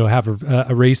have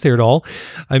a race there at all.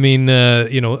 I mean,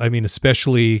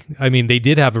 especially. I mean, they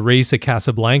did have a race at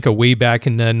Casablanca way back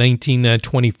in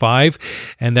 1925,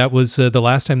 and that was the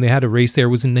last time they had a race there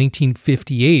was in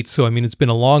 1958. So, I mean, it's been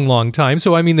a long, long time.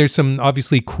 So, I mean, there's some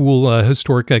obviously cool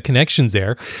historic connections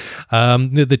there.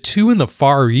 The two in the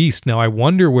Far East, now I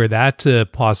wonder where that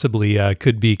possibly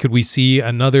could be. Could we see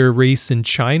another race in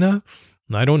China?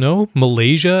 I don't know.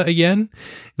 Malaysia again?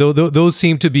 Those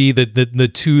seem to be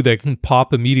the two that can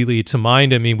pop immediately to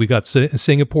mind. I mean, we got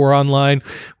Singapore online.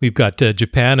 We've got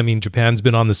Japan. I mean, Japan's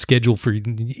been on the schedule for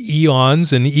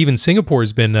eons, and even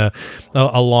Singapore's been a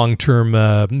long-term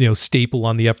staple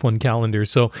on the F1 calendar.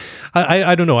 So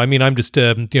I don't know. I mean, I'm just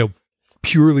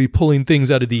purely pulling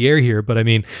things out of the air here, but I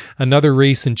mean, another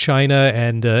race in China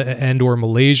and or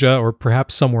Malaysia or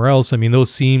perhaps somewhere else. I mean,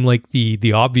 those seem like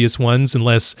the obvious ones,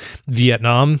 unless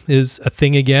Vietnam is a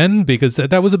thing again, because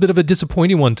that was a bit of a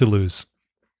disappointing one to lose.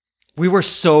 We were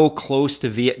so close to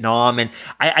Vietnam, and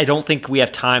I don't think we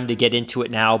have time to get into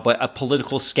it now, but a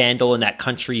political scandal in that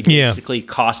country basically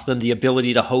cost them the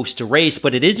ability to host a race.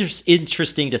 But it is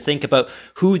interesting to think about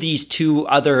who these two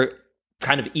other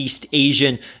kind of East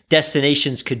Asian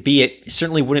destinations could be. It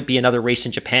certainly wouldn't be another race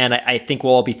in Japan. I think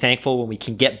we'll all be thankful when we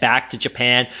can get back to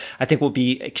Japan. I think we'll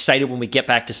be excited when we get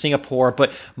back to Singapore,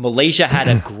 but Malaysia had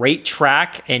a great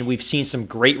track and we've seen some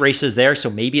great races there. So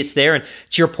maybe it's there. And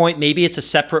to your point, maybe it's a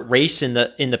separate race in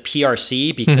the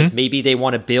PRC because maybe they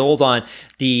want to build on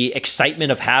the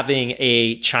excitement of having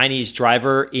a Chinese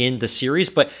driver in the series.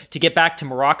 But to get back to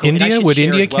Morocco, would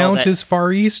India count as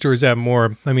Far East, or is that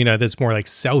more, I mean, that's more like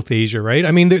South Asia, right?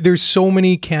 I mean, there's so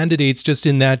many candidates just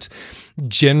in that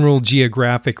general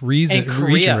geographic region,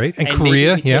 right? And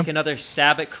Korea, maybe we take another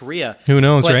stab at Korea. Who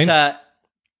knows, right?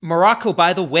 Morocco,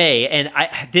 by the way, and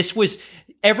this was...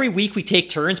 Every week we take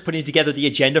turns putting together the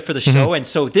agenda for the show. And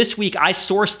so this week I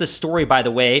sourced this story, by the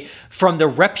way, from the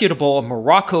reputable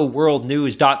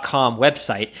MoroccoWorldNews.com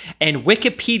website. And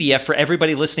Wikipedia, for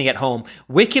everybody listening at home,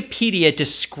 Wikipedia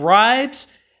describes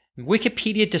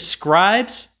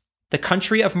the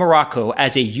country of Morocco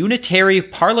as a unitary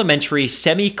parliamentary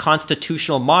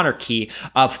semi-constitutional monarchy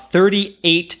of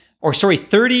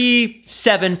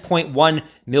 37.1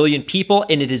 million people,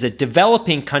 and it is a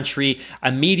developing country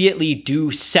immediately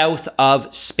due south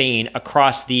of Spain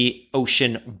across the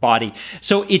ocean body.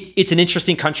 So it's an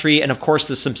interesting country, and of course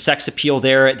there's some sex appeal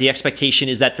there. The expectation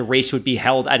is that the race would be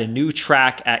held at a new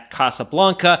track at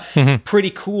Casablanca.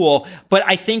 Pretty cool. But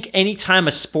I think anytime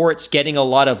a sport's getting a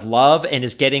lot of love and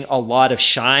is getting a lot of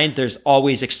shine, there's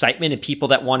always excitement and people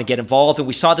that want to get involved. And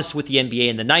we saw this with the NBA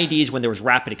in the 90s when there was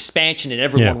rapid expansion and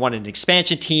everyone wanted an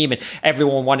expansion team and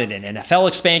everyone wanted an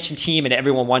NFL expansion team and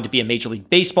everyone wanted to be a Major League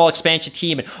Baseball expansion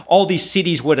team, and all these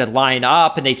cities would line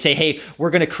up and they'd say, hey, we're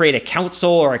going to create a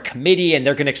council or a committee and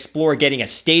they're going to explore getting a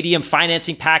stadium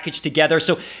financing package together.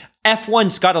 So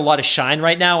F1's got a lot of shine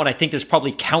right now, and I think there's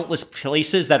probably countless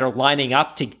places that are lining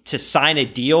up to sign a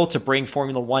deal to bring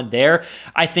Formula One there.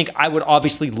 I think I would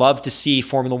obviously love to see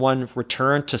Formula One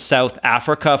return to South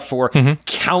Africa for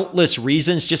countless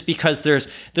reasons, just because there's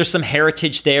some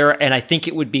heritage there, and I think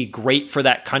it would be great for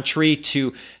that country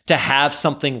to have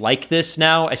something like this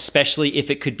now, especially if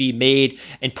it could be made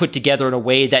and put together in a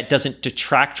way that doesn't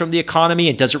detract from the economy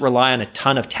and doesn't rely on a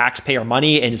ton of taxpayer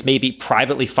money and is maybe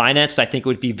privately financed. I think it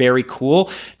would be very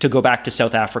cool to go back to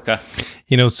South Africa.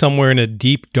 You know, somewhere in a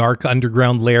deep, dark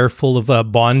underground lair full of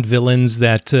Bond villains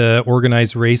that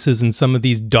organize races in some of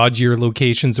these dodgier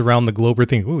locations around the globe are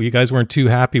thinking, oh, you guys weren't too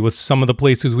happy with some of the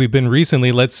places we've been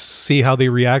recently. Let's see how they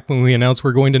react when we announce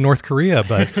we're going to North Korea.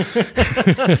 But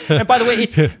and by the way,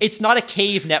 It's not a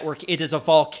cave network. It is a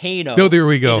volcano. No, there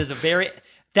we go. It is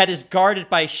that is guarded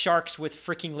by sharks with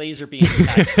freaking laser beams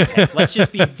attached to it. Let's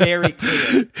just be very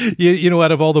clear. You know,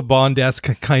 out of all the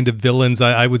Bond-esque kind of villains,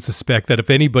 I would suspect that if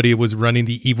anybody was running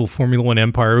the evil Formula One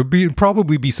empire, it would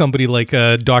probably be somebody like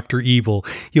Dr. Evil.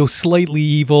 Slightly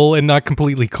evil and not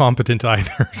completely competent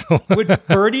either. So. Would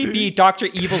Bernie be Dr.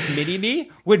 Evil's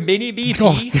Mini-Me? Would Mini-Me be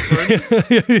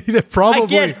Bernie? Probably.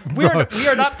 Again, we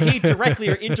are not paid directly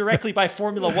or indirectly by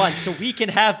Formula One, so we can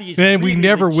have these and really we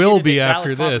never will be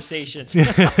valid after this.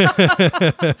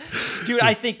 Dude,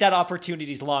 I think that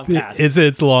opportunity's long past.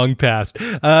 It's long past.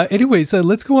 Anyways,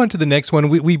 let's go on to the next one.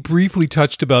 We briefly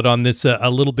touched about on this a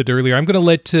little bit earlier. I'm going to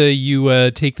let you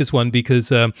take this one because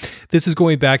this is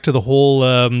going back to the whole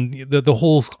the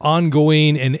whole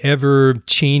ongoing and ever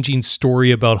changing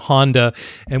story about Honda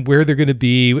and where they're going to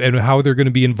be and how they're going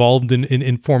to be involved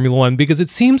in Formula One, because it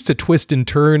seems to twist and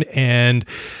turn, and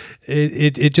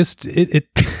it just it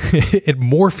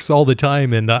morphs all the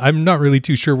time, and I'm not really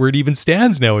too sure where it even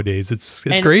stands nowadays. It's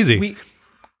crazy.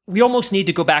 We almost need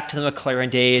to go back to the McLaren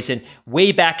days, and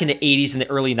way back in the 80s and the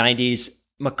early 90s,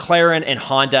 McLaren and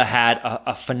Honda had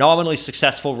a phenomenally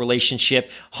successful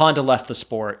relationship. Honda left the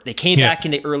sport. They came back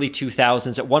in the early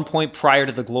 2000s. At one point prior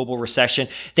to the global recession,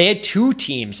 they had two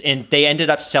teams, and they ended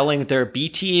up selling their B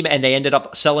team and they ended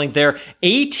up selling their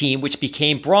A team, which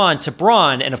became Brawn to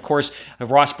Brawn. And of course,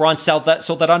 Ross Brawn sold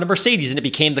that on to Mercedes, and it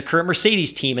became the current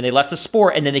Mercedes team, and they left the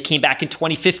sport. And then they came back in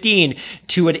 2015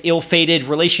 to an ill-fated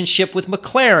relationship with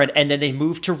McLaren, and then they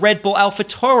moved to Red Bull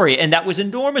AlphaTauri, and that was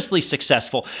enormously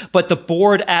successful. But the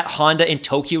board at Honda in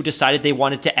Tokyo decided they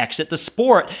wanted to exit the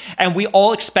sport. And we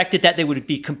all expected that they would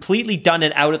be completely done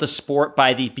and out of the sport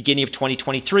by the beginning of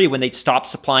 2023 when they'd stop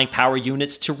supplying power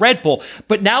units to Red Bull.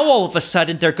 But now all of a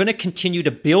sudden, they're going to continue to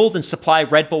build and supply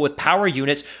Red Bull with power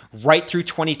units right through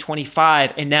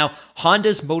 2025. And now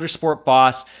Honda's motorsport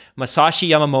boss, Masashi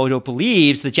Yamamoto,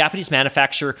 believes the Japanese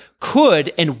manufacturer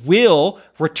could and will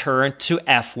return to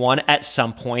F1 at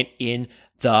some point in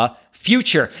the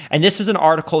future. And this is an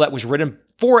article that was written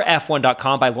for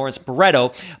F1.com by Lawrence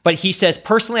Barretto, but he says,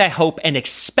 personally, I hope and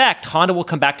expect Honda will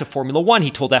come back to Formula One,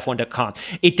 he told F1.com.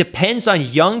 It depends on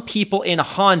young people in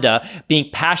Honda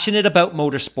being passionate about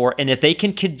motorsport and if they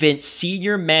can convince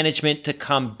senior management to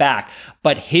come back.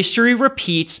 But history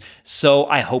repeats, so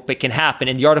I hope it can happen.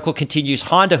 And the article continues,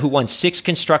 Honda, who won 6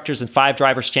 constructors and 5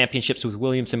 drivers' championships with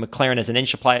Williams and McLaren as an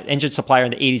engine supplier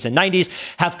in the 80s and 90s,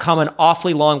 have come an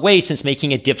awfully long way since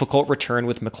making a difficult return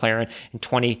with McLaren in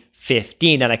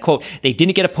 2015. And I quote, they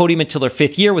didn't get a podium until their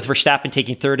 5th year, with Verstappen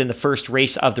taking 3rd in the first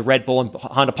race of the Red Bull and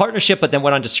Honda partnership, but then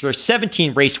went on to secure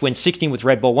 17 race wins, 16 with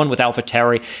Red Bull, 1 with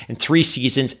AlphaTauri, and 3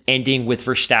 seasons ending with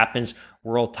Verstappen's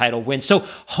world title win. So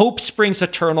hope springs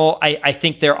eternal. I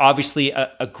think they're obviously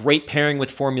a great pairing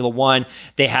with Formula One.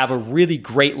 They have a really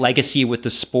great legacy with the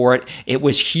sport. It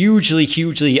was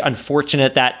hugely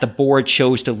unfortunate that the board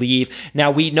chose to leave.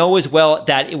 Now, we know as well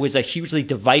that it was a hugely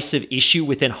divisive issue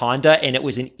within Honda, and it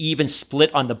was an even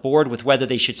split on the board with whether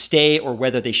they should stay or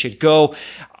whether they should go.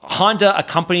 Honda, a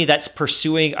company that's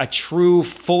pursuing a true,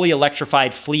 fully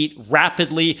electrified fleet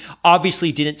rapidly,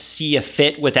 obviously didn't see a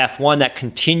fit with F1 that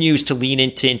continues to lean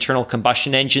into internal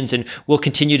combustion engines and will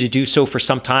continue to do so for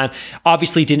some time.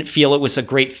 Obviously didn't feel it was a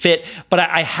great fit, but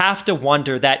I have to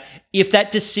wonder that if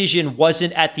that decision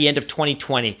wasn't at the end of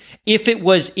 2020, if it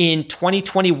was in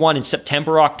 2021 in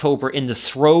September, October, in the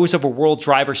throes of a World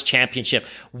Drivers' Championship,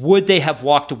 would they have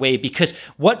walked away? Because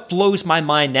what blows my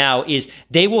mind now is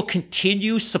they will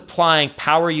continue supplying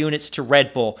power units to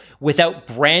Red Bull without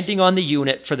branding on the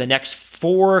unit for the next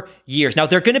 4 years. Now,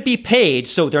 they're going to be paid,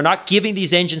 so they're not giving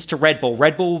these engines to Red Bull.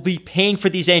 Red Bull will be paying for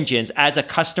these engines, as a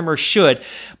customer should,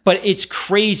 but it's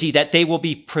crazy that they will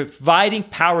be providing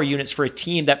power units for a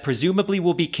team that presumably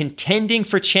will be contending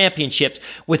for championships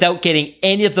without getting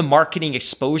any of the marketing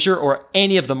exposure or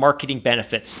any of the marketing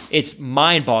benefits. It's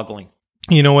mind-boggling.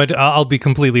 You know what? I'll be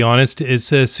completely honest. As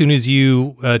soon as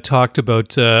you talked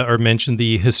about or mentioned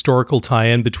the historical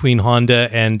tie-in between Honda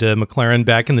and McLaren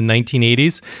back in the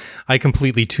 1980s, I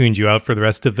completely tuned you out for the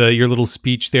rest of your little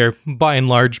speech there, by and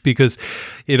large, because,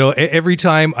 you know, every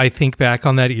time I think back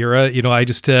on that era, you know, I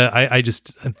just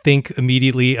think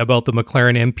immediately about the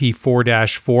McLaren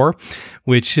MP4-4,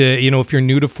 which, you know, if you're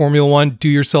new to Formula One, do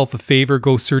yourself a favor,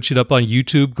 go search it up on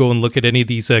YouTube, go and look at any of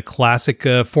these classic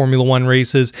Formula One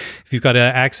races. If you've got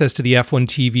access to the F1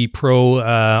 TV Pro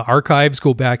archives,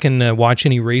 go back and watch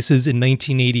any races in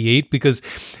 1988, because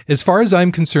as far as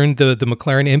I'm concerned, the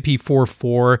McLaren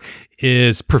MP4-4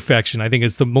 is perfection. I think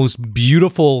it's the most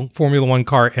beautiful Formula One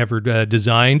car ever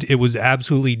designed. It was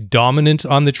absolutely dominant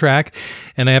on the track,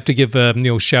 and I have to give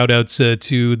shout outs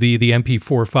to the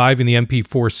MP45 and the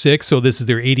MP46. So this is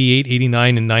their 88,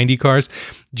 89, and 90 cars.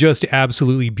 Just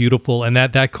absolutely beautiful, and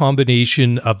that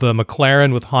combination of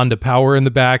McLaren with Honda power in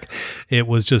the back, it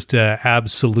was just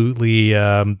absolutely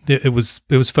it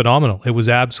was phenomenal. It was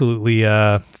absolutely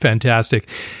fantastic.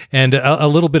 And a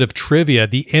little bit of trivia: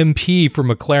 the MP for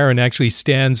McLaren actually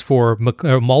stands for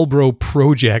Marlboro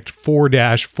Project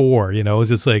 4-4. You know, it's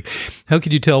just like, how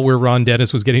could you tell where Ron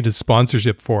Dennis was getting his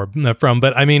sponsorship from?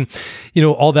 But I mean,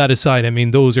 all that aside, I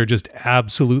mean, those are just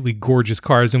absolutely gorgeous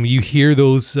cars, and when you hear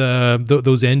those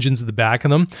engines at the back of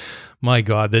them, my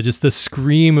God, just the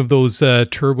scream of those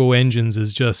turbo engines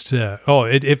is just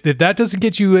if that doesn't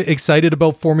get you excited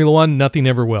about Formula One, nothing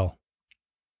ever will.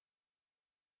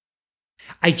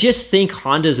 I just think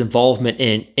Honda's involvement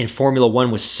in Formula One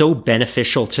was so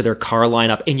beneficial to their car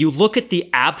lineup. And you look at the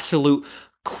absolute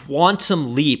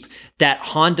quantum leap that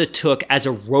Honda took as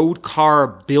a road car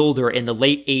builder in the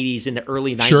late 80s and the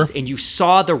early 90s. Sure. And you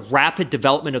saw the rapid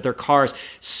development of their cars.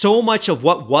 So much of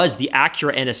what was the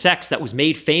Acura NSX that was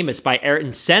made famous by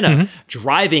Ayrton Senna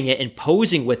driving it and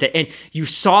posing with it. And you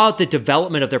saw the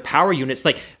development of their power units,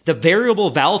 like the variable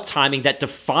valve timing that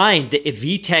defined the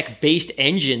VTEC-based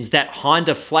engines that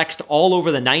Honda flexed all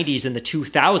over the 90s and the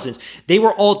 2000s. They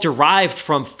were all derived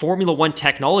from Formula One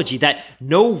technology that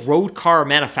no road car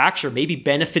manufacturer maybe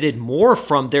benefited more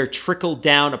from their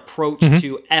trickle-down approach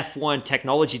to F1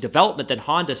 technology development than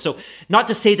Honda. So not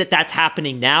to say that that's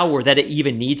happening now or that it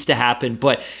even needs to happen,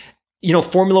 but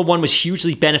Formula One was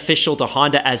hugely beneficial to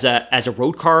Honda as a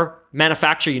road car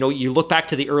manufacturer. You look back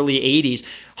to the early 80s,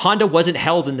 Honda wasn't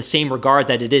held in the same regard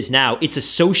that it is now. Its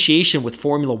association with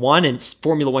Formula One and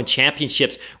Formula One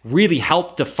championships really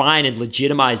helped define and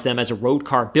legitimize them as a road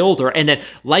car builder. And then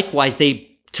likewise, they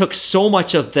took so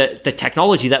much of the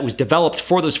technology that was developed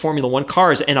for those Formula One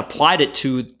cars and applied it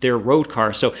to their road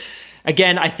cars. So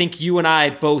again, I think you and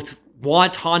I both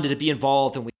want Honda to be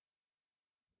involved, and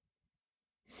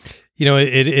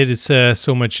it is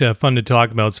so much fun to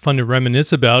talk about. It's fun to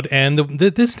reminisce about. And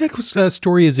this next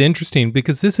story is interesting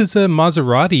because this is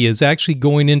Maserati is actually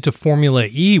going into Formula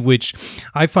E, which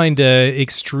I find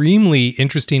extremely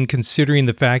interesting considering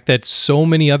the fact that so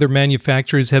many other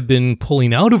manufacturers have been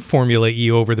pulling out of Formula E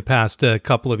over the past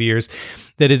couple of years,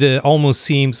 that it almost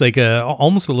seems like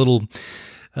almost a little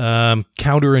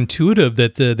counterintuitive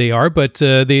that they are, but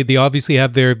they obviously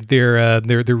have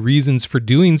their reasons for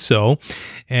doing so,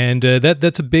 and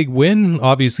that's a big win,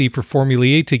 obviously, for Formula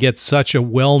E to get such a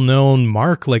well-known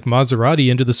mark like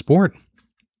Maserati into the sport.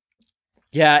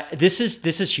 Yeah, this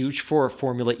is huge for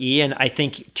Formula E, and I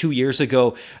think 2 years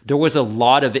ago there was a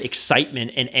lot of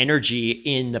excitement and energy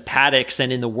in the paddocks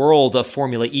and in the world of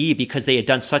Formula E because they had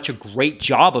done such a great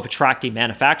job of attracting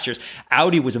manufacturers.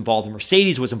 Audi was involved, and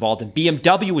Mercedes was involved, and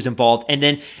BMW was involved, and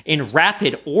then in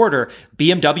rapid order,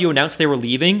 BMW announced they were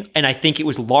leaving, and I think it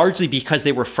was largely because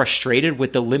they were frustrated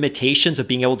with the limitations of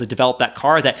being able to develop that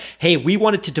car. That, hey, we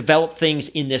wanted to develop things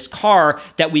in this car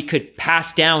that we could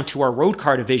pass down to our road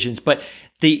car divisions, but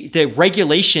the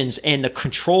regulations and the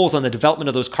controls on the development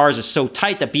of those cars is so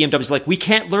tight that BMW is like, we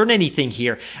can't learn anything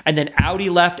here. And then Audi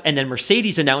left, and then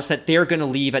Mercedes announced that they're going to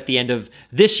leave at the end of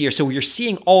this year. So you're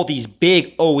seeing all these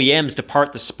big OEMs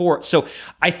depart the sport. So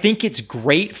I think it's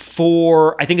great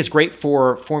for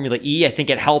Formula E. I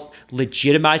think it helped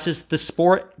legitimizes the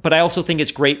sport, but I also think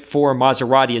it's great for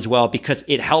Maserati as well because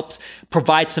it helps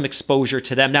provide some exposure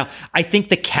to them. Now, I think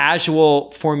the casual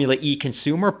Formula E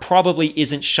consumer probably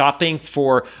isn't shopping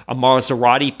for a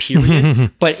Maserati,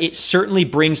 period, but it certainly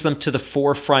brings them to the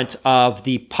forefront of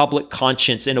the public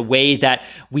conscience in a way that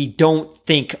we don't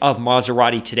think of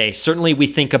Maserati today. Certainly, we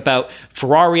think about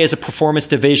Ferrari as a performance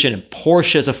division and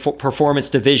Porsche as a performance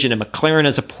division and McLaren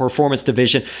as a performance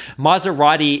division.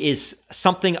 Maserati is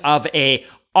something of a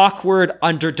awkward,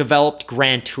 underdeveloped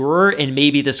grand tourer, and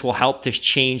maybe this will help to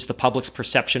change the public's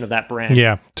perception of that brand.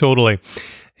 Yeah, totally.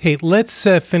 Hey, let's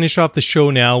finish off the show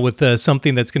now with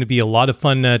something that's going to be a lot of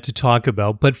fun to talk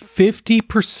about. But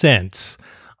 50%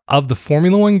 of the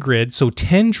Formula One grid, so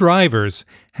 10 drivers,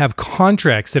 have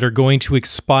contracts that are going to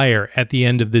expire at the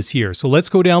end of this year. So let's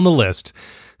go down the list.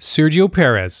 Sergio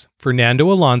Perez,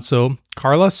 Fernando Alonso,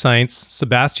 Carlos Sainz,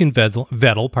 Sebastian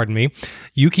Vettel,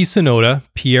 Yuki Tsunoda,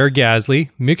 Pierre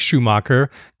Gasly, Mick Schumacher,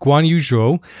 Guan Yu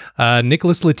Zhou,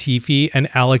 Nicholas Latifi, and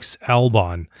Alex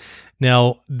Albon.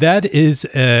 Now, that is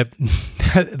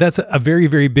that's a very,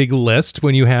 very big list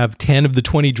when you have 10 of the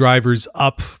 20 drivers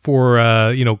up for,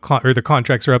 or the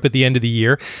contracts are up at the end of the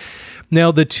year.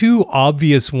 Now, the two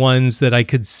obvious ones that I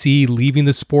could see leaving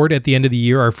the sport at the end of the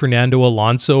year are Fernando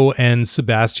Alonso and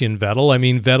Sebastian Vettel. I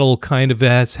mean, Vettel kind of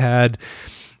has had,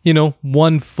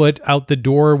 one foot out the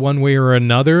door one way or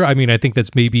another. I mean, I think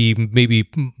that's maybe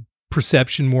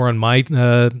perception more on my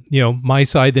my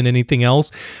side than anything else.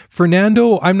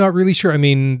 Fernando, I'm not really sure. I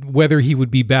mean, whether he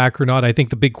would be back or not. I think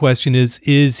the big question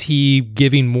is he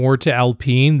giving more to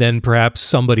Alpine than perhaps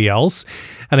somebody else?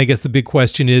 And I guess the big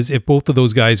question is, if both of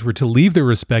those guys were to leave their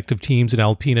respective teams in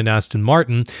Alpine and Aston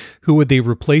Martin, who would they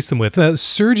replace them with?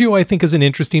 Sergio, I think, is an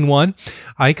interesting one.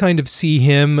 I kind of see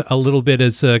him a little bit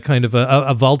as a kind of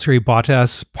a Valtteri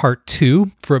Bottas part 2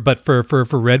 for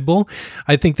Red Bull.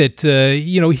 I think that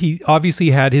he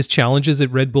obviously had his challenges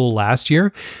at Red Bull last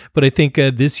year, but I think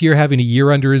this year, having a year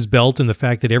under his belt and the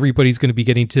fact that everybody's going to be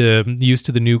getting used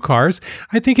to the new cars,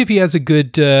 I think if he has a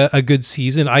good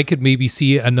season, I could maybe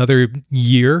see another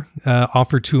year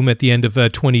offered to him at the end of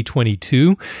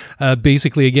 2022.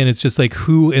 Basically, again, it's just like,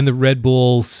 who in the Red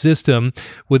Bull system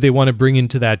would they want to bring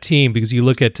into that team? Because you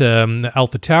look at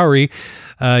AlphaTauri,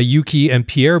 Yuki and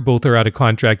Pierre both are out of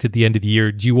contract at the end of the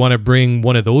year. Do you want to bring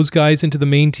one of those guys into the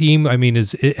main team? I mean,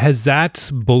 has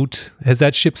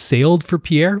that ship sailed for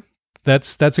Pierre?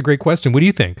 That's a great question. What do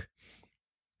you think?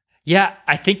 Yeah,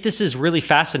 I think this is really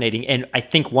fascinating. And I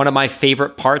think one of my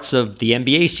favorite parts of the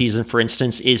NBA season, for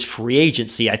instance, is free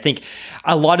agency. I think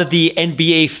a lot of the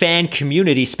NBA fan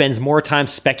community spends more time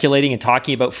speculating and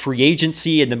talking about free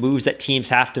agency and the moves that teams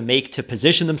have to make to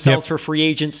position themselves for free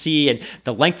agency and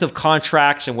the length of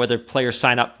contracts and whether players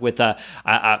sign up with a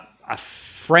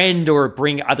friend or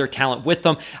bring other talent with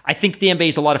them. I think the NBA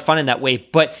is a lot of fun in that way,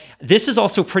 but this is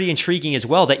also pretty intriguing as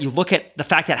well, that you look at the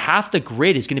fact that half the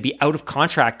grid is going to be out of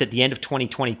contract at the end of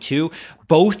 2022.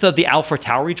 Both of the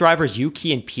AlphaTauri drivers,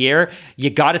 Yuki and Pierre, you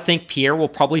got to think Pierre will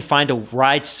probably find a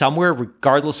ride somewhere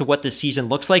regardless of what the season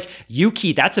looks like.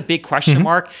 Yuki, that's a big question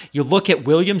mark. You look at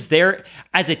Williams there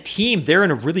as a team, they're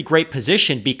in a really great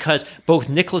position because both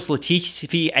Nicholas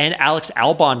Latifi and Alex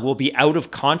Albon will be out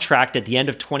of contract at the end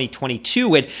of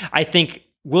 2022. And I think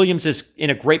Williams is in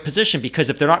a great position because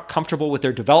if they're not comfortable with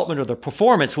their development or their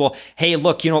performance, well, hey,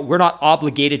 look, we're not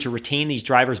obligated to retain these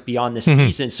drivers beyond this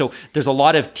season. So there's a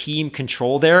lot of team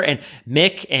control there. And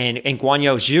Mick and Guan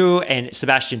Yu Zhu and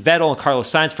Sebastian Vettel and Carlos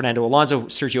Sainz, Fernando Alonso,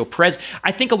 Sergio Perez,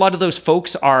 I think a lot of those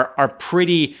folks are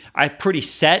pretty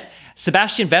set.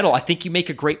 Sebastian Vettel, I think you make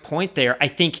a great point there. I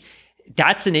think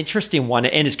that's an interesting one,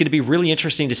 and it's going to be really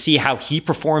interesting to see how he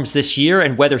performs this year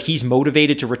and whether he's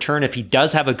motivated to return if he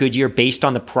does have a good year based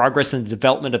on the progress and the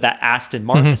development of that Aston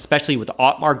Martin, especially with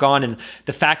Otmar gone and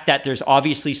the fact that there's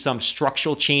obviously some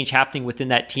structural change happening within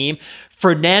that team.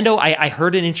 Fernando, I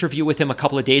heard an interview with him a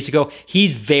couple of days ago.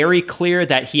 He's very clear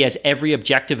that he has every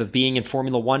objective of being in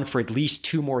Formula One for at least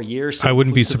 2 more years. So I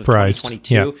wouldn't be surprised.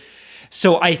 Yeah.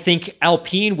 So I think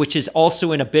Alpine, which is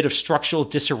also in a bit of structural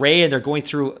disarray, and they're going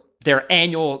through their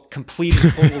annual complete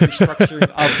and total restructuring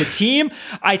of the team.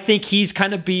 I think he's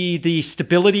kind of be the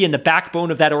stability and the backbone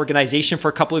of that organization for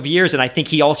a couple of years. And I think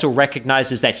he also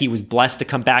recognizes that he was blessed to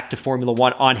come back to Formula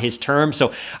One on his terms.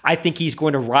 So I think he's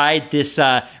going to ride this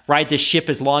ship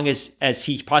as long as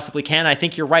he possibly can. I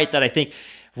think you're right that I think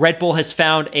Red Bull has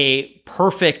found a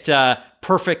perfect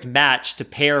match to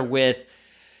pair with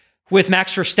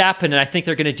Max Verstappen, and I think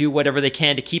they're going to do whatever they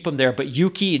can to keep him there. But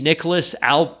Yuki, Nicholas,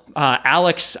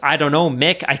 Alex, I don't know,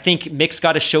 Mick. I think Mick's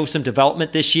got to show some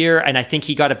development this year, and I think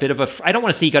he got a bit of I don't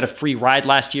want to say he got a free ride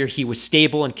last year. He was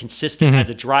stable and consistent as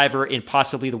a driver in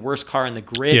possibly the worst car in the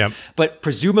grid. But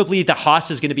presumably the Haas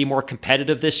is going to be more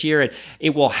competitive this year, and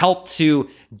it will help to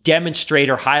demonstrate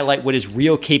or highlight what his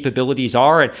real capabilities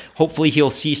are, and hopefully he'll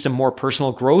see some more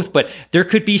personal growth. But there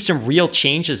could be some real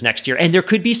changes next year, and there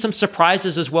could be some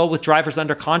surprises as well with drivers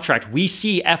under contract. We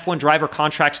see F1 driver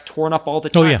contracts torn up all the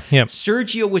time.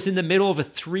 Sergio was in the middle of a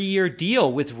 3-year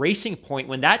deal with Racing Point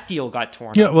when that deal got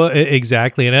torn up. Well,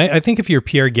 exactly. And I think if you're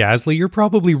Pierre Gasly, you're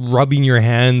probably rubbing your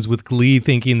hands with glee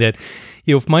thinking that,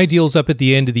 if my deal's up at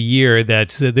the end of the year, that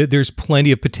there's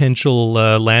plenty of potential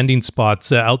landing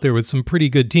spots out there with some pretty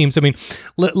good teams. I mean,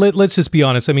 let's just be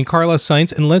honest. I mean, Carlos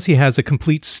Sainz, unless he has a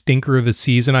complete stinker of a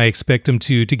season, I expect him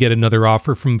to get another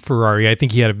offer from Ferrari. I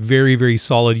think he had a very, very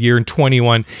solid year in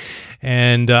 21.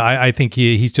 And I think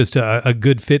he's just a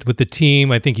good fit with the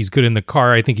team. I think he's good in the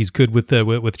car. I think he's good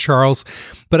with Charles.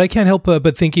 But I can't help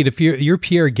but thinking, if you're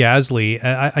Pierre Gasly,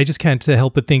 I just can't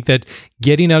help but think that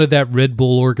getting out of that Red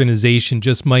Bull organization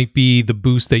just might be the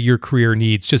boost that your career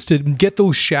needs. Just to get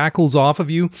those shackles off of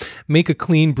you, make a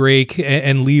clean break,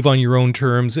 and leave on your own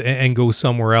terms and go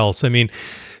somewhere else. I mean,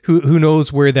 who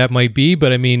knows where that might be?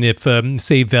 But I mean, if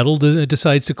say Vettel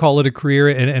decides to call it a career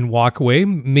and walk away,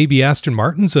 maybe Aston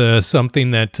Martin's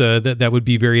something that would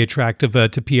be very attractive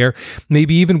to Pierre.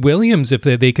 Maybe even Williams, if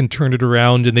they can turn it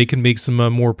around and they can make some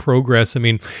more progress. I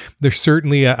mean, there's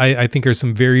certainly, I think, are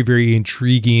some very, very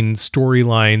intriguing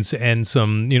storylines and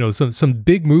some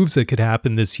big moves that could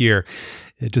happen this year.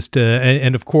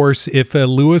 And of course, if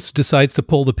Lewis decides to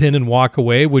pull the pin and walk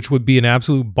away, which would be an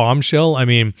absolute bombshell, I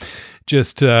mean,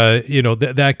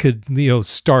 that could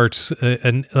start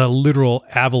a literal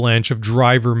avalanche of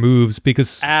driver moves,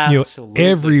 because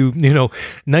every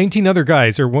 19 other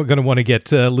guys are going to want to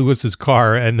get Lewis's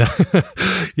car, and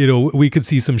we could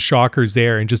see some shockers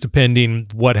there. And just depending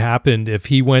what happened if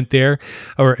he went there,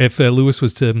 or if Lewis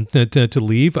was to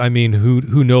leave, I mean,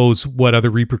 who knows what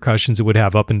other repercussions it would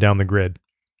have up and down the grid.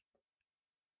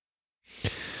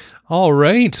 All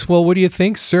right. Well, what do you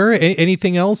think, sir?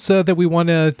 Anything else that we want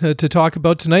to talk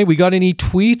about tonight? We got any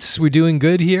tweets? We're doing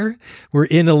good here. We're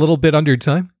in a little bit under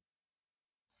time.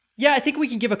 Yeah, I think we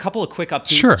can give a couple of quick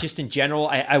updates just in general.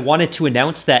 I wanted to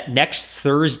announce that next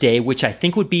Thursday, which I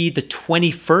think would be the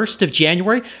 21st of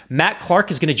January, Matt Clark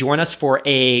is going to join us for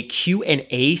a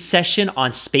Q&A session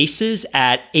on Spaces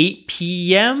at 8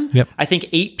 p.m. Yep. I think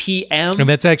 8 p.m. And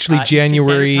that's actually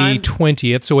January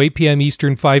 20th, so 8 p.m.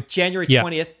 Eastern, 5... January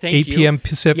 20th, thank you. 8 p.m.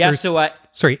 Pacific. Yeah, so...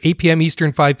 8 p.m.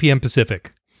 Eastern, 5 p.m.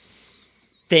 Pacific.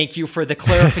 Thank you for the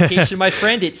clarification, my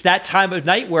friend. It's that time of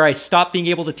night where I stop being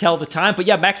able to tell the time. But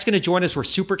yeah, Mac's going to join us. We're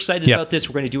super excited about this.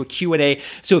 We're going to do a Q&A.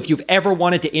 So if you've ever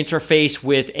wanted to interface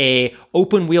with a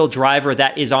open wheel driver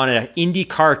that is on an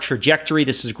IndyCar trajectory,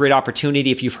 this is a great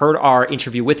opportunity. If you've heard our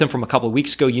interview with him from a couple of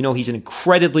weeks ago, you know he's an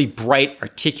incredibly bright,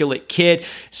 articulate kid,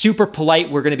 super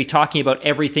polite. We're going to be talking about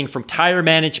everything from tire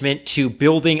management to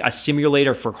building a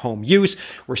simulator for home use.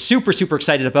 We're super, super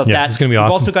excited about that. It's going to be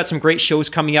awesome. We've also got some great shows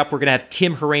coming up. We're going to have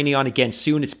Tim Hauraney on again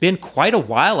soon. It's been quite a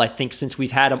while, I think, since we've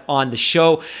had him on the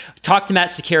show. Talk to Matt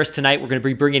Sakaris tonight. We're going to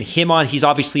be bringing him on. He's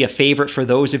obviously a favorite for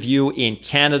those of you in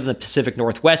Canada and the Pacific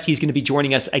Northwest. He's going to be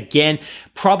joining us again,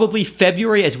 probably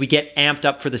February, as we get amped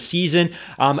up for the season.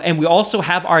 And we also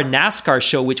have our NASCAR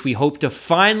show, which we hope to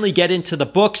finally get into the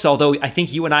books, although I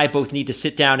think you and I both need to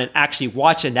sit down and actually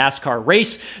watch a NASCAR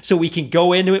race so we can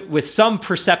go into it with some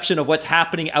perception of what's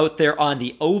happening out there on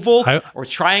the oval or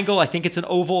triangle. I think it's an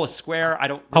oval, a square.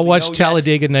 I'll watch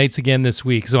Talladega Nights again this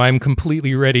week, so I'm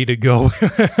completely ready to go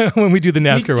when we do the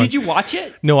NASCAR run. Did you watch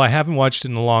it? No, I haven't watched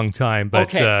it in a long time,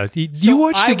 but I you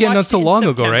watched it again not so long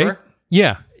ago, right?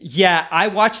 Yeah. Yeah, I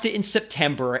watched it in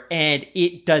September, and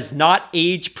it does not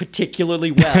age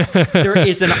particularly well. There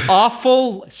is an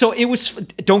awful... So it was...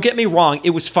 Don't get me wrong, it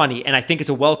was funny, and I think it's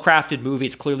a well-crafted movie.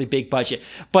 It's clearly big budget.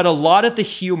 But a lot of the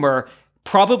humor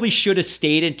probably should have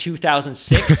stayed in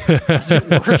 2006. Doesn't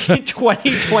work in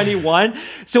 2021.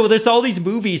 So there's all these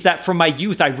movies that from my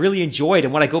youth I really enjoyed,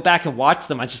 and when I go back and watch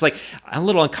them, I'm just like, I'm a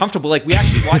little uncomfortable. Like, we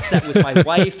actually watched that with my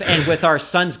wife and with our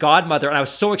son's godmother, and I was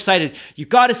so excited. You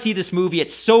got to see this movie.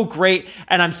 It's so great.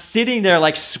 And I'm sitting there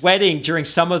like sweating during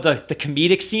some of the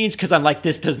comedic scenes, because I'm like,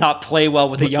 this does not play well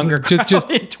with a younger crowd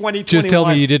in 2021. Just tell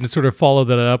me you didn't sort of follow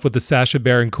that up with the Sacha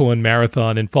Baron Cohen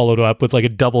marathon and followed up with like a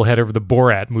doubleheader of the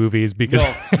Borat movies, because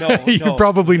you're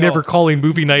probably never calling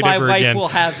movie night ever again. My wife will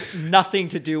have nothing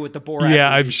to do with the Borat Yeah,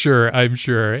 movie. I'm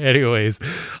sure. Anyways,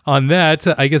 on that,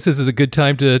 I guess this is a good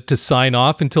time to sign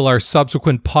off until our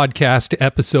subsequent podcast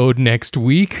episode next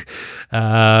week. Well,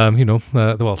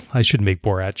 I shouldn't make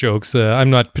Borat jokes. I'm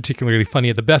not particularly funny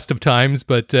at the best of times,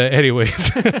 but anyways,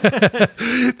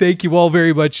 thank you all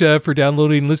very much for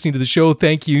downloading and listening to the show.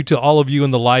 Thank you to all of you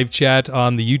in the live chat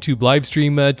on the YouTube live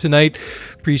stream tonight.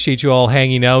 Appreciate you all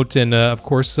hanging out, and of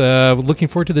course, looking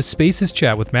forward to the Spaces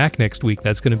chat with Mac next week.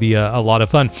 That's going to be a lot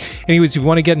of fun. Anyways, if you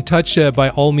want to get in touch,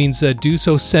 by all means do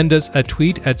so. Send us a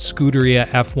tweet at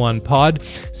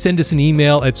ScuderiaF1Pod. Send us an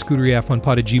email at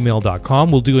ScuderiaF1Pod@gmail.com.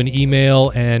 We'll do an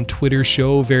email and Twitter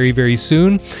show very, very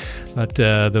soon. But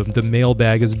the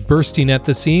mailbag is bursting at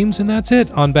the seams, and that's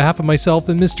it. On behalf of myself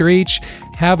and Mr. H,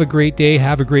 have a great day,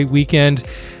 have a great weekend,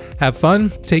 have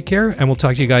fun, take care, and we'll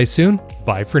talk to you guys soon.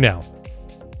 Bye for now.